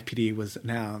when Live PD was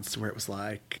announced where it was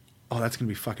like, oh, that's going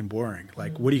to be fucking boring.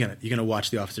 Like, what are you going to... You're going to watch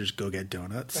the officers go get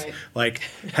donuts? Right. Like,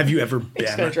 have you ever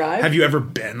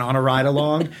been on a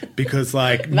ride-along? Because,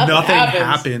 nothing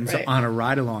happens on a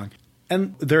ride-along.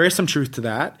 And there is some truth to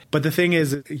that. But the thing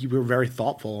is, we were very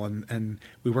thoughtful and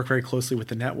we worked very closely with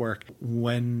the network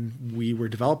when we were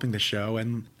developing the show.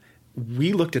 And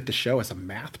we looked at the show as a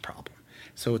math problem.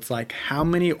 So it's like, how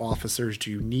many officers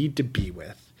do you need to be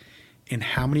with in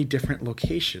how many different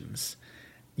locations...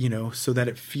 so that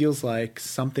it feels like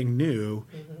something new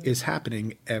is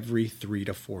happening every 3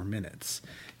 to 4 minutes.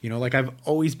 I've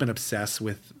always been obsessed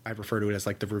with, I refer to it as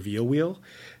the reveal wheel.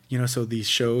 So these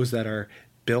shows that are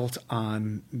built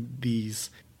on these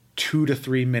 2 to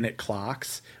 3 minute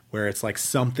clocks where it's like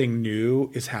something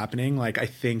new is happening. Like I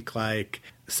think like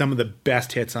some of the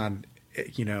best hits on,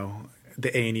 you know,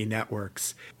 the A&E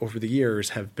networks over the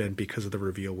years have been because of the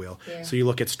reveal wheel. Yeah. So you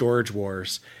look at Storage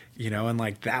Wars, you know, and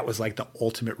like that was like the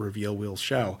ultimate reveal wheel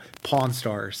show. Pawn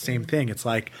Stars, same thing. It's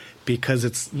like because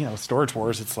it's, you know, Storage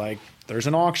Wars, it's like there's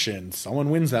an auction, someone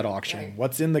wins that auction. Right.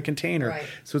 What's in the container? Right.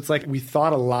 So it's like we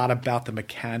thought a lot about the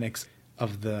mechanics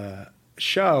of the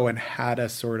show and how to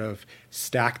sort of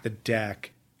stack the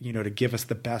deck, you know, to give us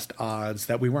the best odds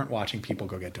that we weren't watching people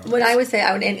go get donuts. What I would say,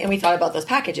 and we thought about those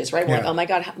packages, right? We're like, oh my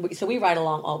God. So we ride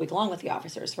along all week long with the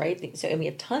officers, right? So, and we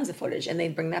have tons of footage, and they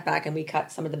bring that back, and we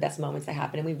cut some of the best moments that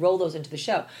happen, and we roll those into the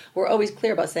show. We're always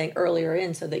clear about saying earlier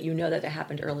in so that you know that it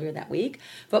happened earlier that week.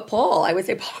 But Paul, I would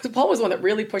say Paul was the one that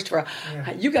really pushed for,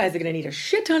 you guys are going to need a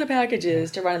shit ton of packages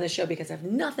to run in the show because if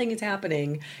nothing is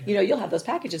happening, you know, you'll have those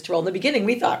packages to roll. In the beginning,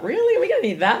 we thought, really? Are we going to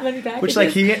need that many packages? Which, like,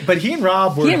 he and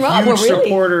Rob were huge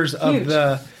supporters of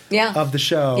the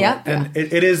show. Yeah. And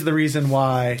it is the reason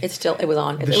why it was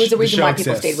on. It was the reason why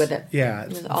people stayed with it. Yeah.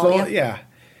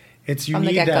 It's you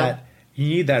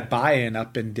need that buy-in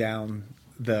up and down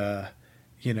the,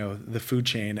 you know, the food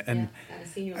chain. And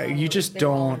you just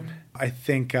don't, I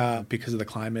think because of the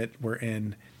climate we're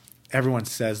in, everyone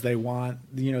says they want,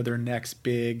 you know, their next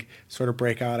big sort of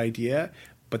breakout idea,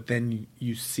 but then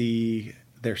you see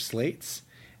their slates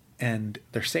and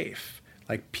they're safe.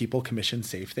 Like people commission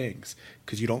safe things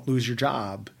because you don't lose your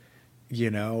job, you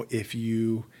know, if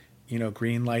you know,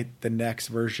 green light the next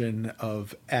version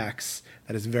of X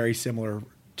that is very similar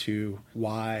to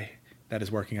Y that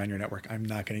is working on your network. I'm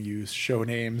not going to use show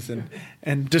names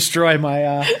and destroy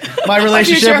my my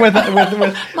relationship with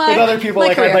other people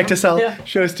like I'd like to sell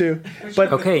shows to.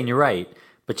 But okay, and you're right.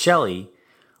 But Shelley,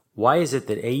 why is it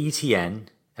that AETN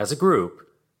as a group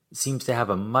seems to have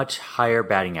a much higher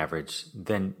batting average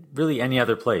than really any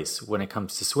other place when it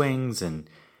comes to swings and,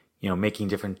 you know, making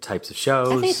different types of shows?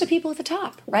 I think it's the people at the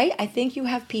top, right? I think you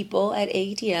have people at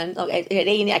AETN, at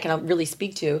A&E I can really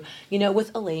speak to, you know,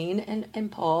 with Elaine and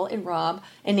Paul and Rob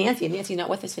and Nancy. And Nancy's not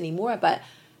with us anymore, but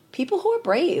people who are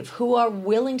brave, who are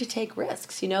willing to take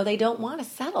risks. You know, they don't want to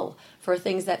settle for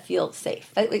things that feel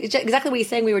safe. Exactly what he's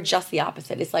saying. We were just the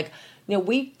opposite. It's like, you know,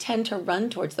 we tend to run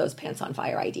towards those pants on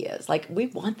fire ideas. Like, we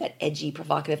want that edgy,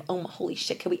 provocative, oh, holy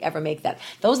shit, can we ever make that?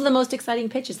 Those are the most exciting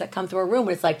pitches that come through a room.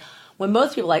 When it's like, when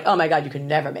most people are like, oh my God, you could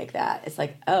never make that. It's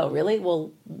like, oh, really?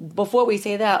 Well, before we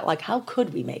say that, like, how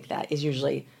could we make that is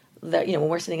usually, you know, when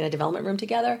we're sitting in a development room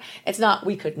together, it's not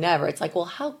we could never. It's like, well,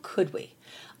 how could we?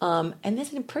 And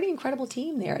there's a pretty incredible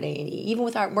team there at A&E. Even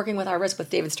with working with our risk with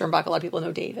David Sternbach, a lot of people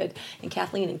know David and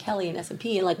Kathleen and Kelly and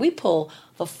S&P, and like we pull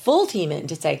the full team in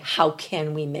to say, how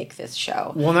can we make this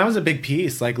show? Well, that was a big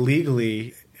piece. Like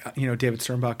legally, you know, David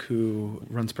Sternbach, who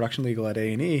runs production legal at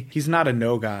A&E, he's not a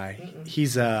no guy. Mm-mm.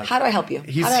 He's a how do I help you?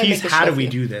 How do we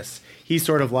do this? He's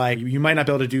sort of like, you might not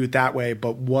be able to do it that way,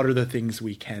 but what are the things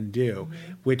we can do?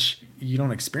 Mm-hmm. Which you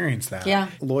don't experience that. Yeah.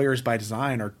 Lawyers by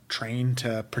design are trained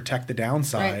to protect the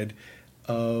downside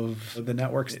of the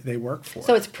networks they work for.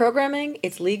 So it's programming,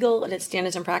 it's legal, and it's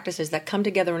standards and practices that come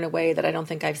together in a way that I don't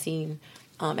think I've seen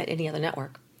at any other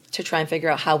network to try and figure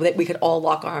out how we could all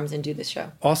lock arms and do this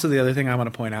show. Also, the other thing I want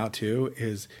to point out, too,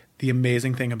 is the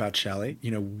amazing thing about Shelley.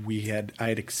 You know, I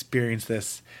had experienced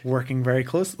this working very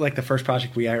close. Like the first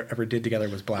project we ever did together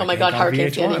was Black. Oh my God,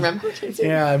 Hurricane Sandy, remember?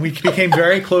 Yeah, and we became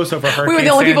very close over Hurricane Sandy. We were the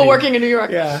only people working in New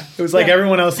York. Yeah, it was like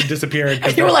everyone else had disappeared.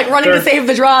 And you were like running to save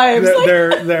the drives.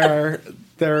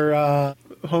 Their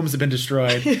homes have been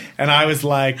destroyed, and I was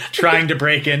like trying to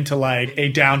break into like a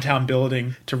downtown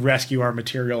building to rescue our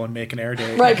material and make an air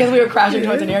date. Right, because we were crashing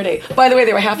towards an air date. By the way,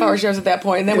 they were half-hour shows at that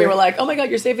point, and then we were like, "Oh my God,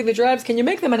 you're saving the drives. Can you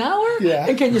make them an hour? Yeah,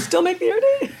 and can you still make the air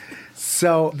date?"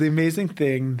 So the amazing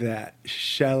thing that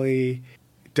Shelley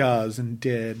does and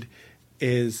did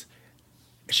is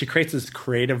she creates this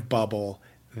creative bubble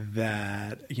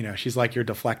that, you know, she's like your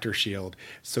deflector shield.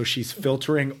 So she's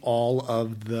filtering all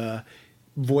of the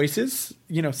voices,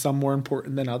 you know, some more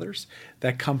important than others,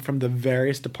 that come from the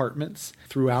various departments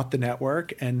throughout the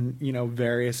network and, you know,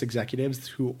 various executives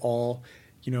who all,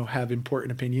 you know, have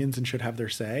important opinions and should have their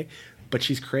say. But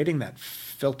she's creating that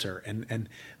filter and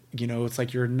you know, it's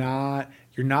like you're not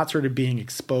sort of being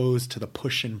exposed to the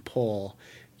push and pull,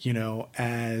 you know,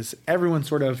 as everyone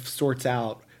sort of sorts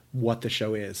out what the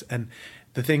show is. And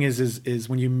the thing is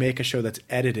when you make a show that's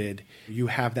edited, you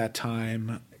have that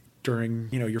time during,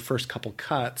 you know, your first couple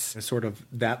cuts, sort of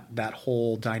that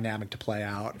whole dynamic to play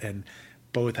out, and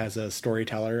both as a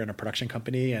storyteller and a production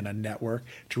company and a network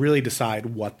to really decide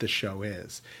what the show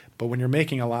is. But when you're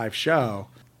making a live show,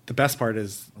 the best part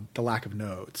is the lack of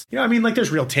notes. You know, I mean, like there's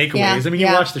real takeaways. Yeah, I mean, you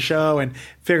watch the show and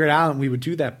figure it out, and we would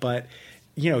do that. But,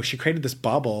 you know, she created this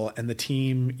bubble, and the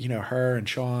team, you know, her and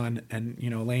Sean and, you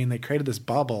know, Elaine, they created this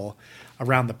bubble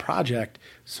around the project.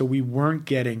 So we weren't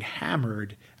getting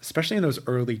hammered, especially in those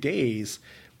early days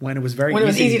when it was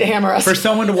easy to hammer us. For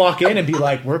someone to walk in and be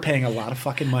like, we're paying a lot of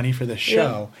fucking money for this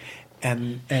show. Yeah.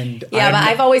 And but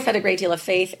I've always had a great deal of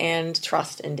faith and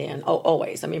trust in Dan. Oh,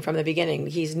 always. I mean, from the beginning,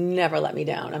 he's never let me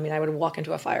down. I mean, I would walk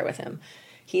into a fire with him.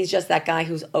 He's just that guy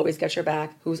who's always got your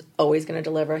back, who's always going to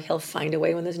deliver. He'll find a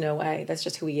way when there's no way. That's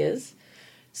just who he is.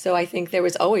 So I think there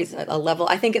was always a level.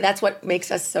 I think that's what makes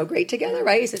us so great together,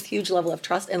 right? It's this huge level of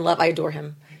trust and love. I adore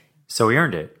him. So he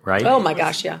earned it, right? Oh my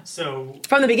gosh, yeah. So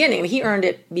from the beginning, I mean, he earned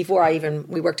it before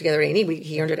we worked together at A&E.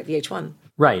 He earned it at VH1.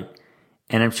 Right.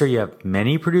 And I'm sure you have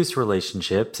many producer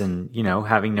relationships, and, you know,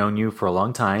 having known you for a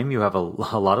long time, you have a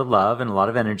lot of love and a lot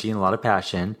of energy and a lot of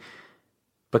passion.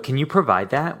 But can you provide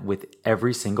that with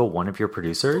every single one of your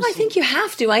producers? Well, I think you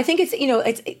have to. I think it's, you know,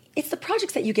 it's the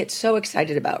projects that you get so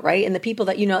excited about, right? And the people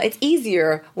that, you know, it's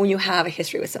easier when you have a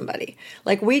history with somebody.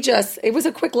 Like it was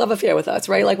a quick love affair with us,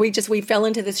 right? Like we fell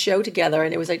into this show together,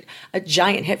 and it was a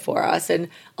giant hit for us and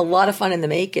a lot of fun in the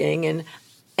making.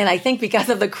 And I think because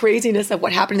of the craziness of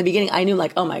what happened in the beginning, I knew,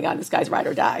 like, oh my God, this guy's ride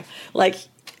or die. Like,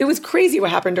 it was crazy what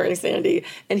happened during Sandy,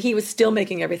 and he was still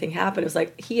making everything happen. It was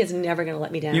like, he is never going to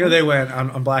let me down. You know, they went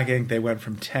on Black Ink. They went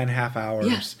from 10 half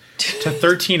hours to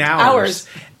 13 hours.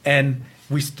 And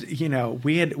we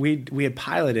had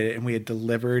piloted it, and we had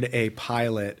delivered a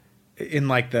pilot in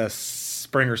like the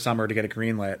spring or summer to get it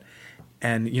greenlit.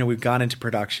 And, you know, we've gone into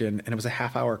production, and it was a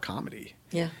half hour comedy.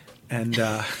 Yeah. And,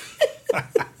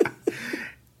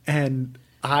 and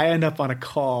I end up on a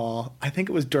call. I think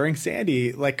it was during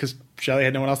Sandy, like, because Shelley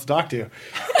had no one else to talk to.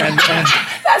 And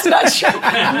that's not true.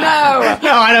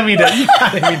 No, I don't mean to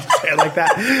say it like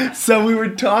that. So we were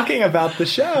talking about the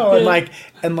show,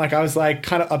 and like I was like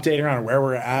kind of updating around where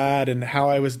we're at and how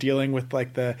I was dealing with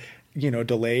like the, you know,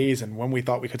 delays and when we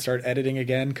thought we could start editing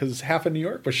again because half of New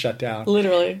York was shut down.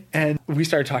 Literally. And we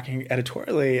started talking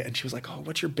editorially, and she was like, "Oh,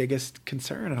 what's your biggest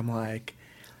concern?" And I'm like,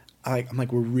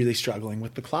 we're really struggling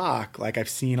with the clock. Like, I've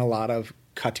seen a lot of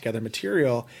cut together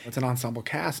material. It's an ensemble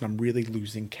cast, and I'm really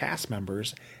losing cast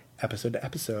members episode to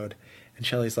episode. And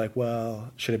Shelley's like,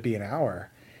 well, should it be an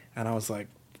hour? And I was like,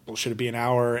 well, should it be an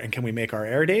hour, and can we make our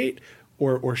air date?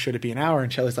 Or should it be an hour?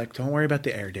 And Shelley's like, don't worry about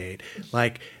the air date.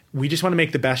 Like, we just want to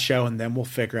make the best show, and then we'll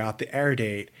figure out the air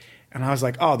date. And I was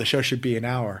like, oh, the show should be an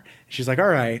hour. She's like, all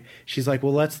right. She's like,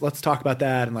 well, let's talk about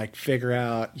that and like figure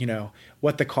out, you know,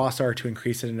 what the costs are to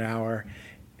increase it an hour.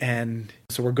 And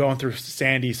so we're going through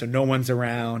Sandy, so no one's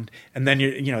around. And then,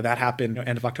 you know, that happened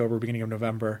end of October, beginning of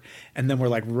November. And then we're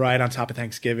like right on top of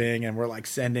Thanksgiving, and we're like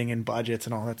sending in budgets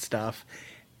and all that stuff.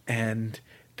 And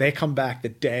they come back the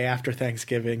day after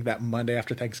Thanksgiving, that Monday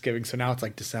after Thanksgiving. So now it's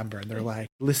like December, and they're like,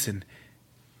 listen,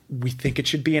 we think it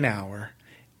should be an hour.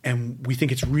 And we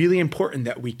think it's really important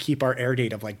that we keep our air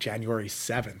date of like January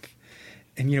 7th.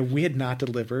 And, you know, we had not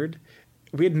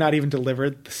even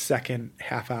delivered the second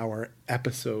half hour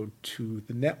episode to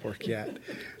the network yet.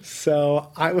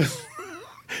 So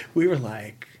we were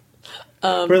like,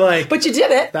 but you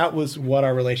did it. That was what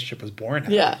our relationship was born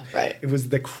out. Yeah, right. It was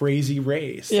the crazy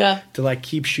race. Yeah. To like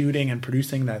keep shooting and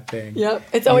producing that thing. Yep.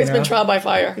 It's always been trial by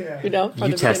fire. Yeah. You know,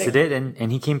 you tested it,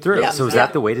 and he came through. Yeah. So is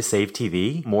that the way to save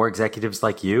TV? More executives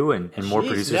like you and more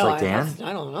producers like Dan?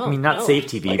 I don't know. I mean, not save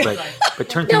TV, but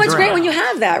turn things around. No, it's great when you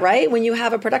have that, right? When you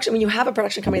have a production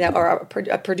company that, or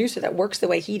a producer that works the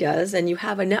way he does, and you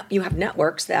have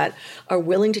networks that are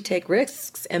willing to take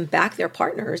risks and back their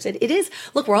partners. It is,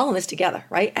 look, we're all in this together,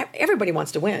 right? Everybody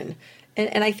wants to win.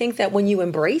 And I think that when you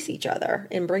embrace each other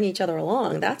and bring each other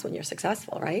along, that's when you're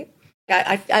successful, right?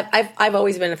 I've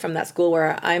always been from that school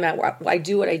where I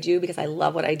do what I do because I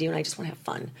love what I do and I just want to have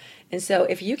fun. And so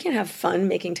if you can have fun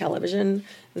making television,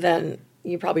 then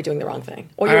you're probably doing the wrong thing,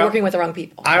 or you're working with the wrong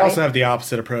people. I also have the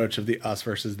opposite approach of the us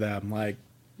versus them. Like,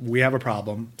 we have a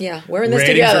problem. Yeah, we're in this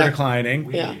Ratings together. Ratings are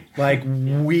declining. Yeah. Like,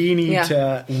 we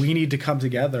need to come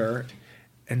together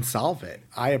and solve it.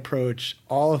 I approach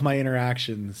all of my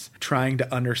interactions trying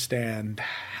to understand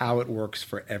how it works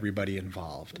for everybody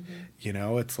involved. Mm-hmm. You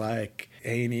know, it's like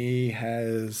A&E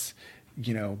has,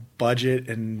 you know, budget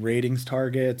and ratings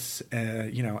targets,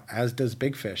 you know, as does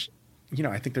Big Fish. You know,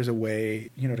 I think there's a way,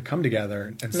 you know, to come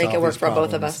together and make it work for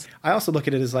both of us. I also look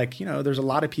at it as like, you know, there's a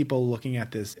lot of people looking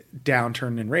at this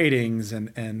downturn in ratings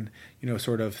and you know,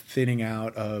 sort of thinning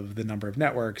out of the number of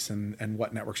networks and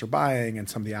what networks are buying and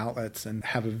some of the outlets, and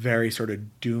have a very sort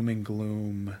of doom and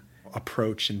gloom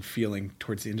approach and feeling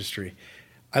towards the industry.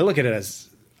 I look at it as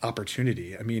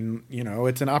opportunity. I mean,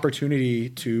 it's an opportunity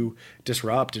to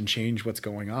disrupt and change what's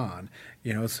going on,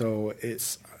 so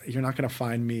you're not going to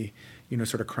find me,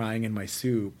 sort of crying in my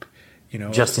soup,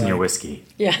 just in your whiskey.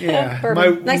 Yeah.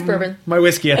 Bourbon. Nice bourbon. My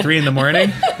whiskey at 3 a.m.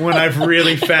 when I've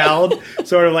really failed,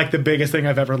 sort of like the biggest thing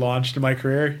I've ever launched in my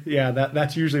career. Yeah.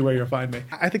 That's usually where you'll find me.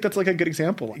 I think that's like a good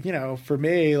example. For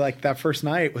me, like that first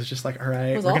night was just like, all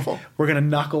right, we're going to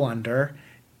knuckle under.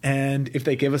 And if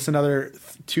they give us another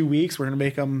 2 weeks, we're going to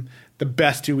make them the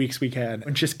best 2 weeks we can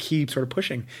and just keep sort of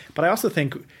pushing. But I also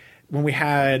think when we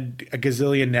had a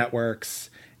gazillion networks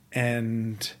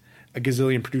and a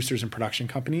gazillion producers and production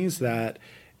companies that,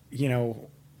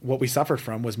 what we suffered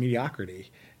from was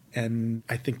mediocrity. And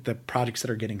I think the projects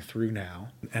that are getting through now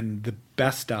and the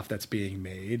best stuff that's being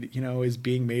made, is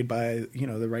being made by,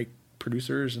 the right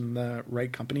producers and the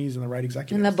right companies and the right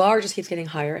executives. And the bar just keeps getting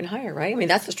higher and higher, right? I mean,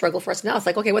 that's the struggle for us now. It's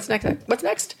like, okay, what's next? What's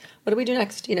next? What do we do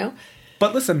next?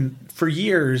 But listen, for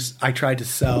years, I tried to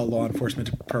sell law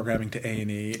enforcement programming to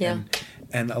A&E,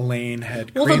 and Elaine had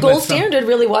the gold standard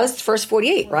really was First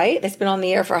 48, right? It's been on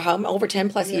the air for over 10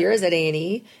 plus years at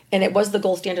A&E, and it was the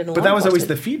gold standard in law enforcement. But that was always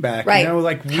the feedback, right?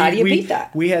 How do you beat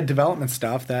that? We had development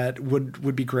stuff that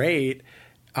would be great.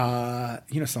 Some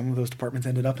of those departments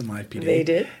ended up in Live PD. They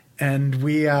did. And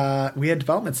we had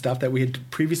development stuff that we had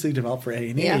previously developed for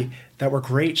A&E that were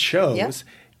great shows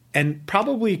and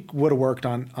probably would have worked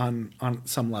on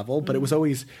some level, but it was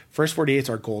always First 48's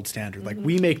our gold standard. Like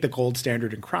we make the gold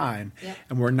standard in crime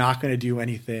and we're not going to do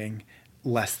anything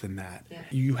less than that. Yeah.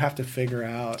 You have to figure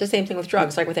out. The same thing with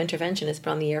drugs, like with Intervention. It's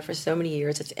been on the air for so many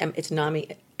years. It's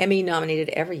Emmy nominated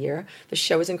every year. The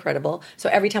show is incredible. So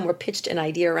every time we're pitched an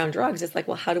idea around drugs, it's like,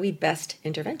 well, how do we best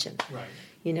intervention? Right.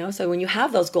 So when you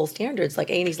have those gold standards,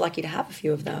 like A&E's lucky to have a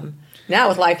few of them. Now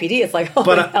with Live PD, it's like,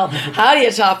 holy hell, how do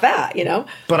you top that,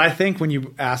 But I think when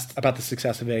you asked about the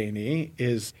success of A&E,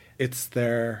 it's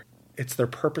their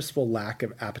purposeful lack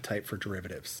of appetite for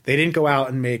derivatives. They didn't go out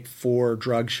and make 4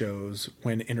 drug shows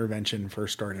when Intervention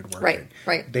first started working.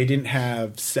 Right. They didn't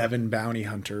have 7 bounty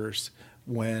hunters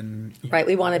when... Right,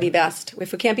 we want to be best.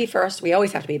 If we can't be first, we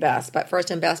always have to be best, but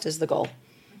first and best is the goal.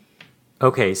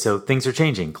 Okay, so things are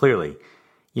changing, clearly.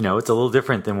 It's a little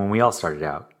different than when we all started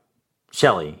out.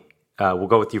 Shelley, we'll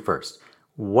go with you first.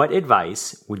 What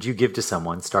advice would you give to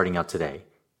someone starting out today?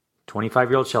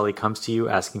 25-year-old Shelley comes to you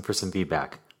asking for some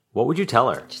feedback. What would you tell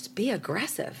her? Just be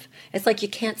aggressive. It's like you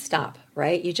can't stop,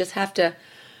 right? You just have to,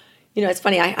 it's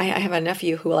funny. I have a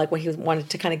nephew who, like, when he wanted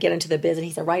to kind of get into the biz, and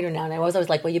he's a writer now, and I was always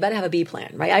like, well, you better have a B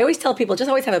plan, right? I always tell people, just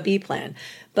always have a B plan.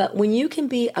 But when you can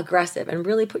be aggressive and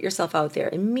really put yourself out there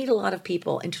and meet a lot of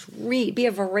people and just read, be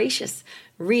a voracious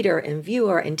reader and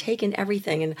viewer and take in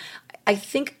everything. And I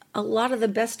think a lot of the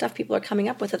best stuff people are coming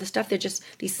up with are the stuff they're just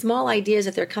these small ideas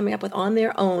that they're coming up with on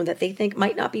their own that they think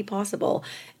might not be possible,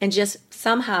 and just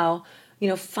somehow,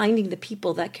 finding the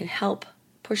people that can help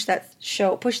push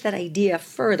that idea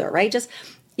further, right? Just,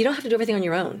 you don't have to do everything on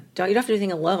your own. You don't have to do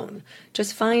anything alone.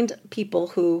 Just find people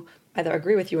who either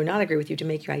agree with you or not agree with you to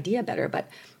make your idea better, but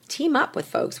team up with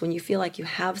folks when you feel like you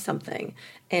have something,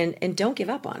 and don't give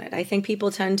up on it. I think people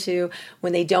tend to,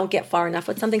 when they don't get far enough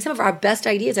with something, some of our best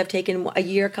ideas have taken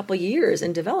a couple years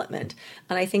in development.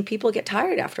 And I think people get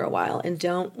tired after a while and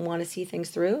don't want to see things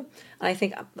through. And I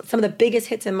think some of the biggest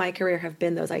hits in my career have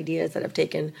been those ideas that have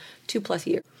taken 2+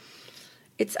 years.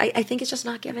 I think it's just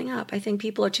not giving up. I think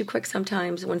people are too quick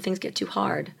sometimes when things get too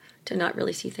hard to not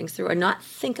really see things through or not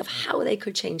think of how they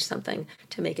could change something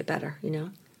to make it better,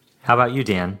 How about you,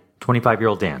 Dan?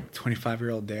 25-year-old Dan.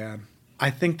 25-year-old Dan. I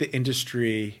think the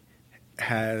industry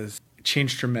has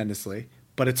changed tremendously,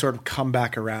 but it's sort of come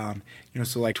back around.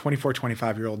 So like 24,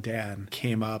 25-year-old Dan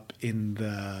came up in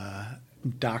the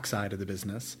dock side of the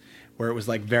business, where it was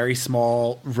like very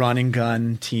small run and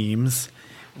gun teams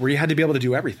where you had to be able to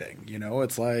do everything.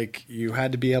 It's like you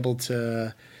had to be able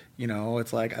to...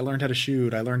 it's like I learned how to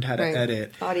shoot. I learned how to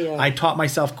edit. Audio. I taught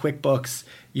myself QuickBooks,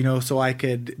 so I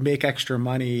could make extra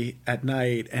money at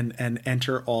night and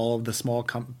enter all of the small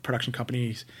production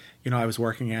companies, I was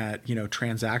working at,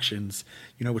 transactions,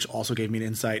 which also gave me an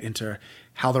insight into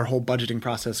how their whole budgeting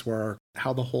process worked,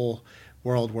 how the whole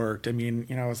world worked. I mean,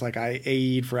 it was like I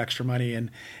AE'd for extra money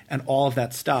and all of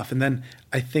that stuff. And then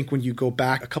I think when you go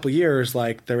back a couple of years,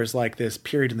 like there was like this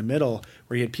period in the middle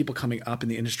where you had people coming up in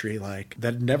the industry like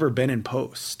that had never been in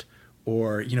post,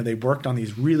 or, they worked on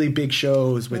these really big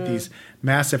shows with these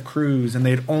massive crews and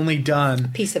they'd only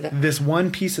done this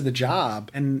one piece of the job,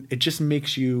 and it just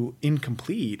makes you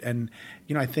incomplete. And,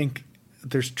 I think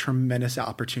there's tremendous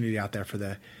opportunity out there for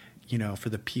the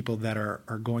people that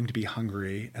are going to be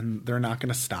hungry and they're not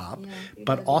going to stop. Yeah,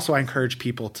 but also I encourage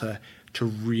people to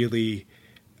really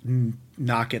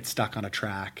not get stuck on a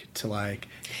track, to like,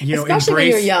 especially when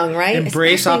you're young, right?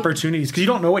 Embrace opportunities, because you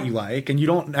don't know what you like, and you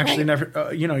don't actually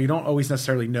never, you don't always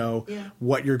necessarily know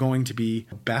what you're going to be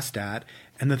best at.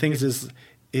 And the thing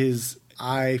is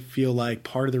I feel like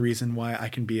part of the reason why I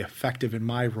can be effective in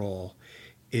my role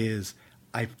is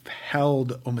I've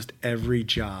held almost every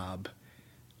job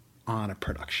on a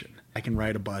production. I can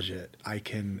write a budget, I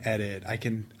can edit, I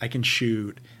can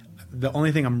shoot. The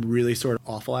only thing I'm really sort of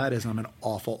awful at is I'm an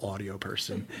awful audio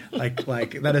person. Like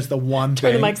that is the one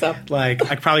thing. Turn the mics up.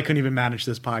 Like I probably couldn't even manage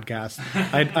this podcast.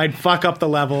 I'd fuck up the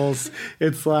levels.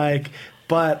 It's like,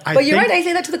 but you're right. I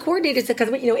say that to the coordinators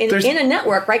because in a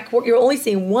network, right? You're only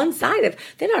seeing one side of.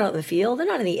 They're not out in the field. They're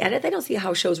not in the edit. They don't see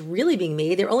how shows really being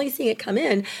made. They're only seeing it come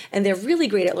in, and they're really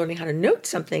great at learning how to note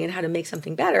something and how to make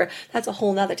something better. That's a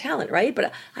whole nother talent, right?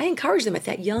 But I encourage them at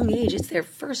that young age. It's their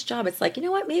first job. It's like, you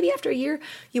know what? Maybe after a year,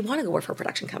 you want to go work for a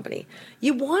production company.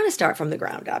 You want to start from the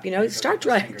ground up. Start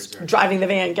driving the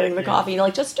van, getting the coffee.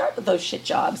 Just start with those shit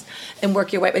jobs and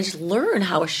work your way, and just learn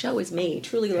how a show is made.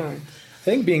 Truly learn. I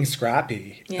think being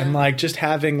scrappy and just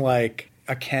having like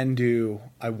a can-do,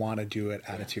 I want to do it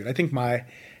attitude. I think my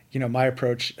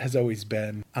approach has always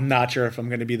been, I'm not sure if I'm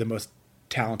going to be the most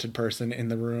talented person in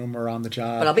the room or on the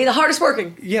job, but I'll be the hardest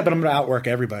working. Yeah, but I'm going to outwork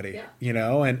everybody,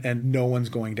 and no one's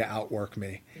going to outwork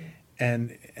me.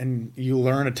 And you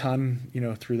learn a ton,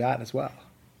 through that as well.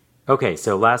 Okay,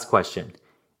 so last question.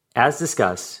 As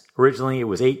discussed, originally it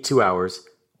was 2 hours,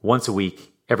 once a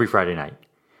week, every Friday night.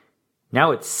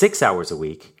 Now it's 6 hours a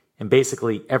week, and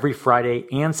basically every Friday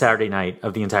and Saturday night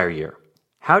of the entire year.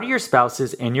 How do your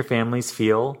spouses and your families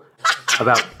feel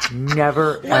about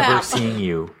never, ever seeing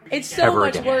you It's so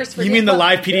much again? worse for you. Mean the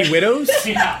Live PD widows?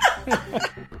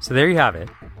 So there you have it.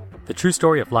 The true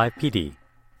story of Live PD.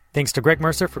 Thanks to Greg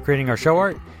Mercer for creating our show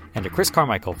art, and to Chris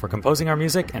Carmichael for composing our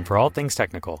music and for all things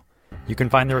technical. You can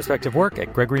find their respective work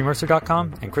at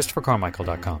gregorymercer.com and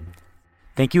christophercarmichael.com.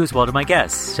 Thank you as well to my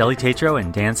guests, Shelley Tatro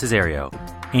and Dan Cesario,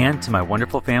 and to my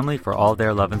wonderful family for all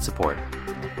their love and support.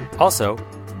 Also,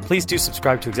 please do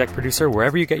subscribe to Exec Producer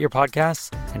wherever you get your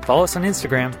podcasts, and follow us on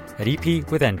Instagram at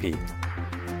EP with NP.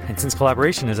 And since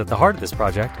collaboration is at the heart of this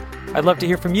project, I'd love to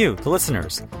hear from you, the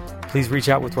listeners. Please reach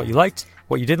out with what you liked,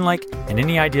 what you didn't like, and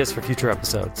any ideas for future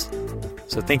episodes.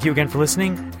 So thank you again for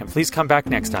listening, and please come back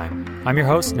next time. I'm your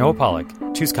host, Noah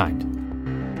Pollack. Choose kind.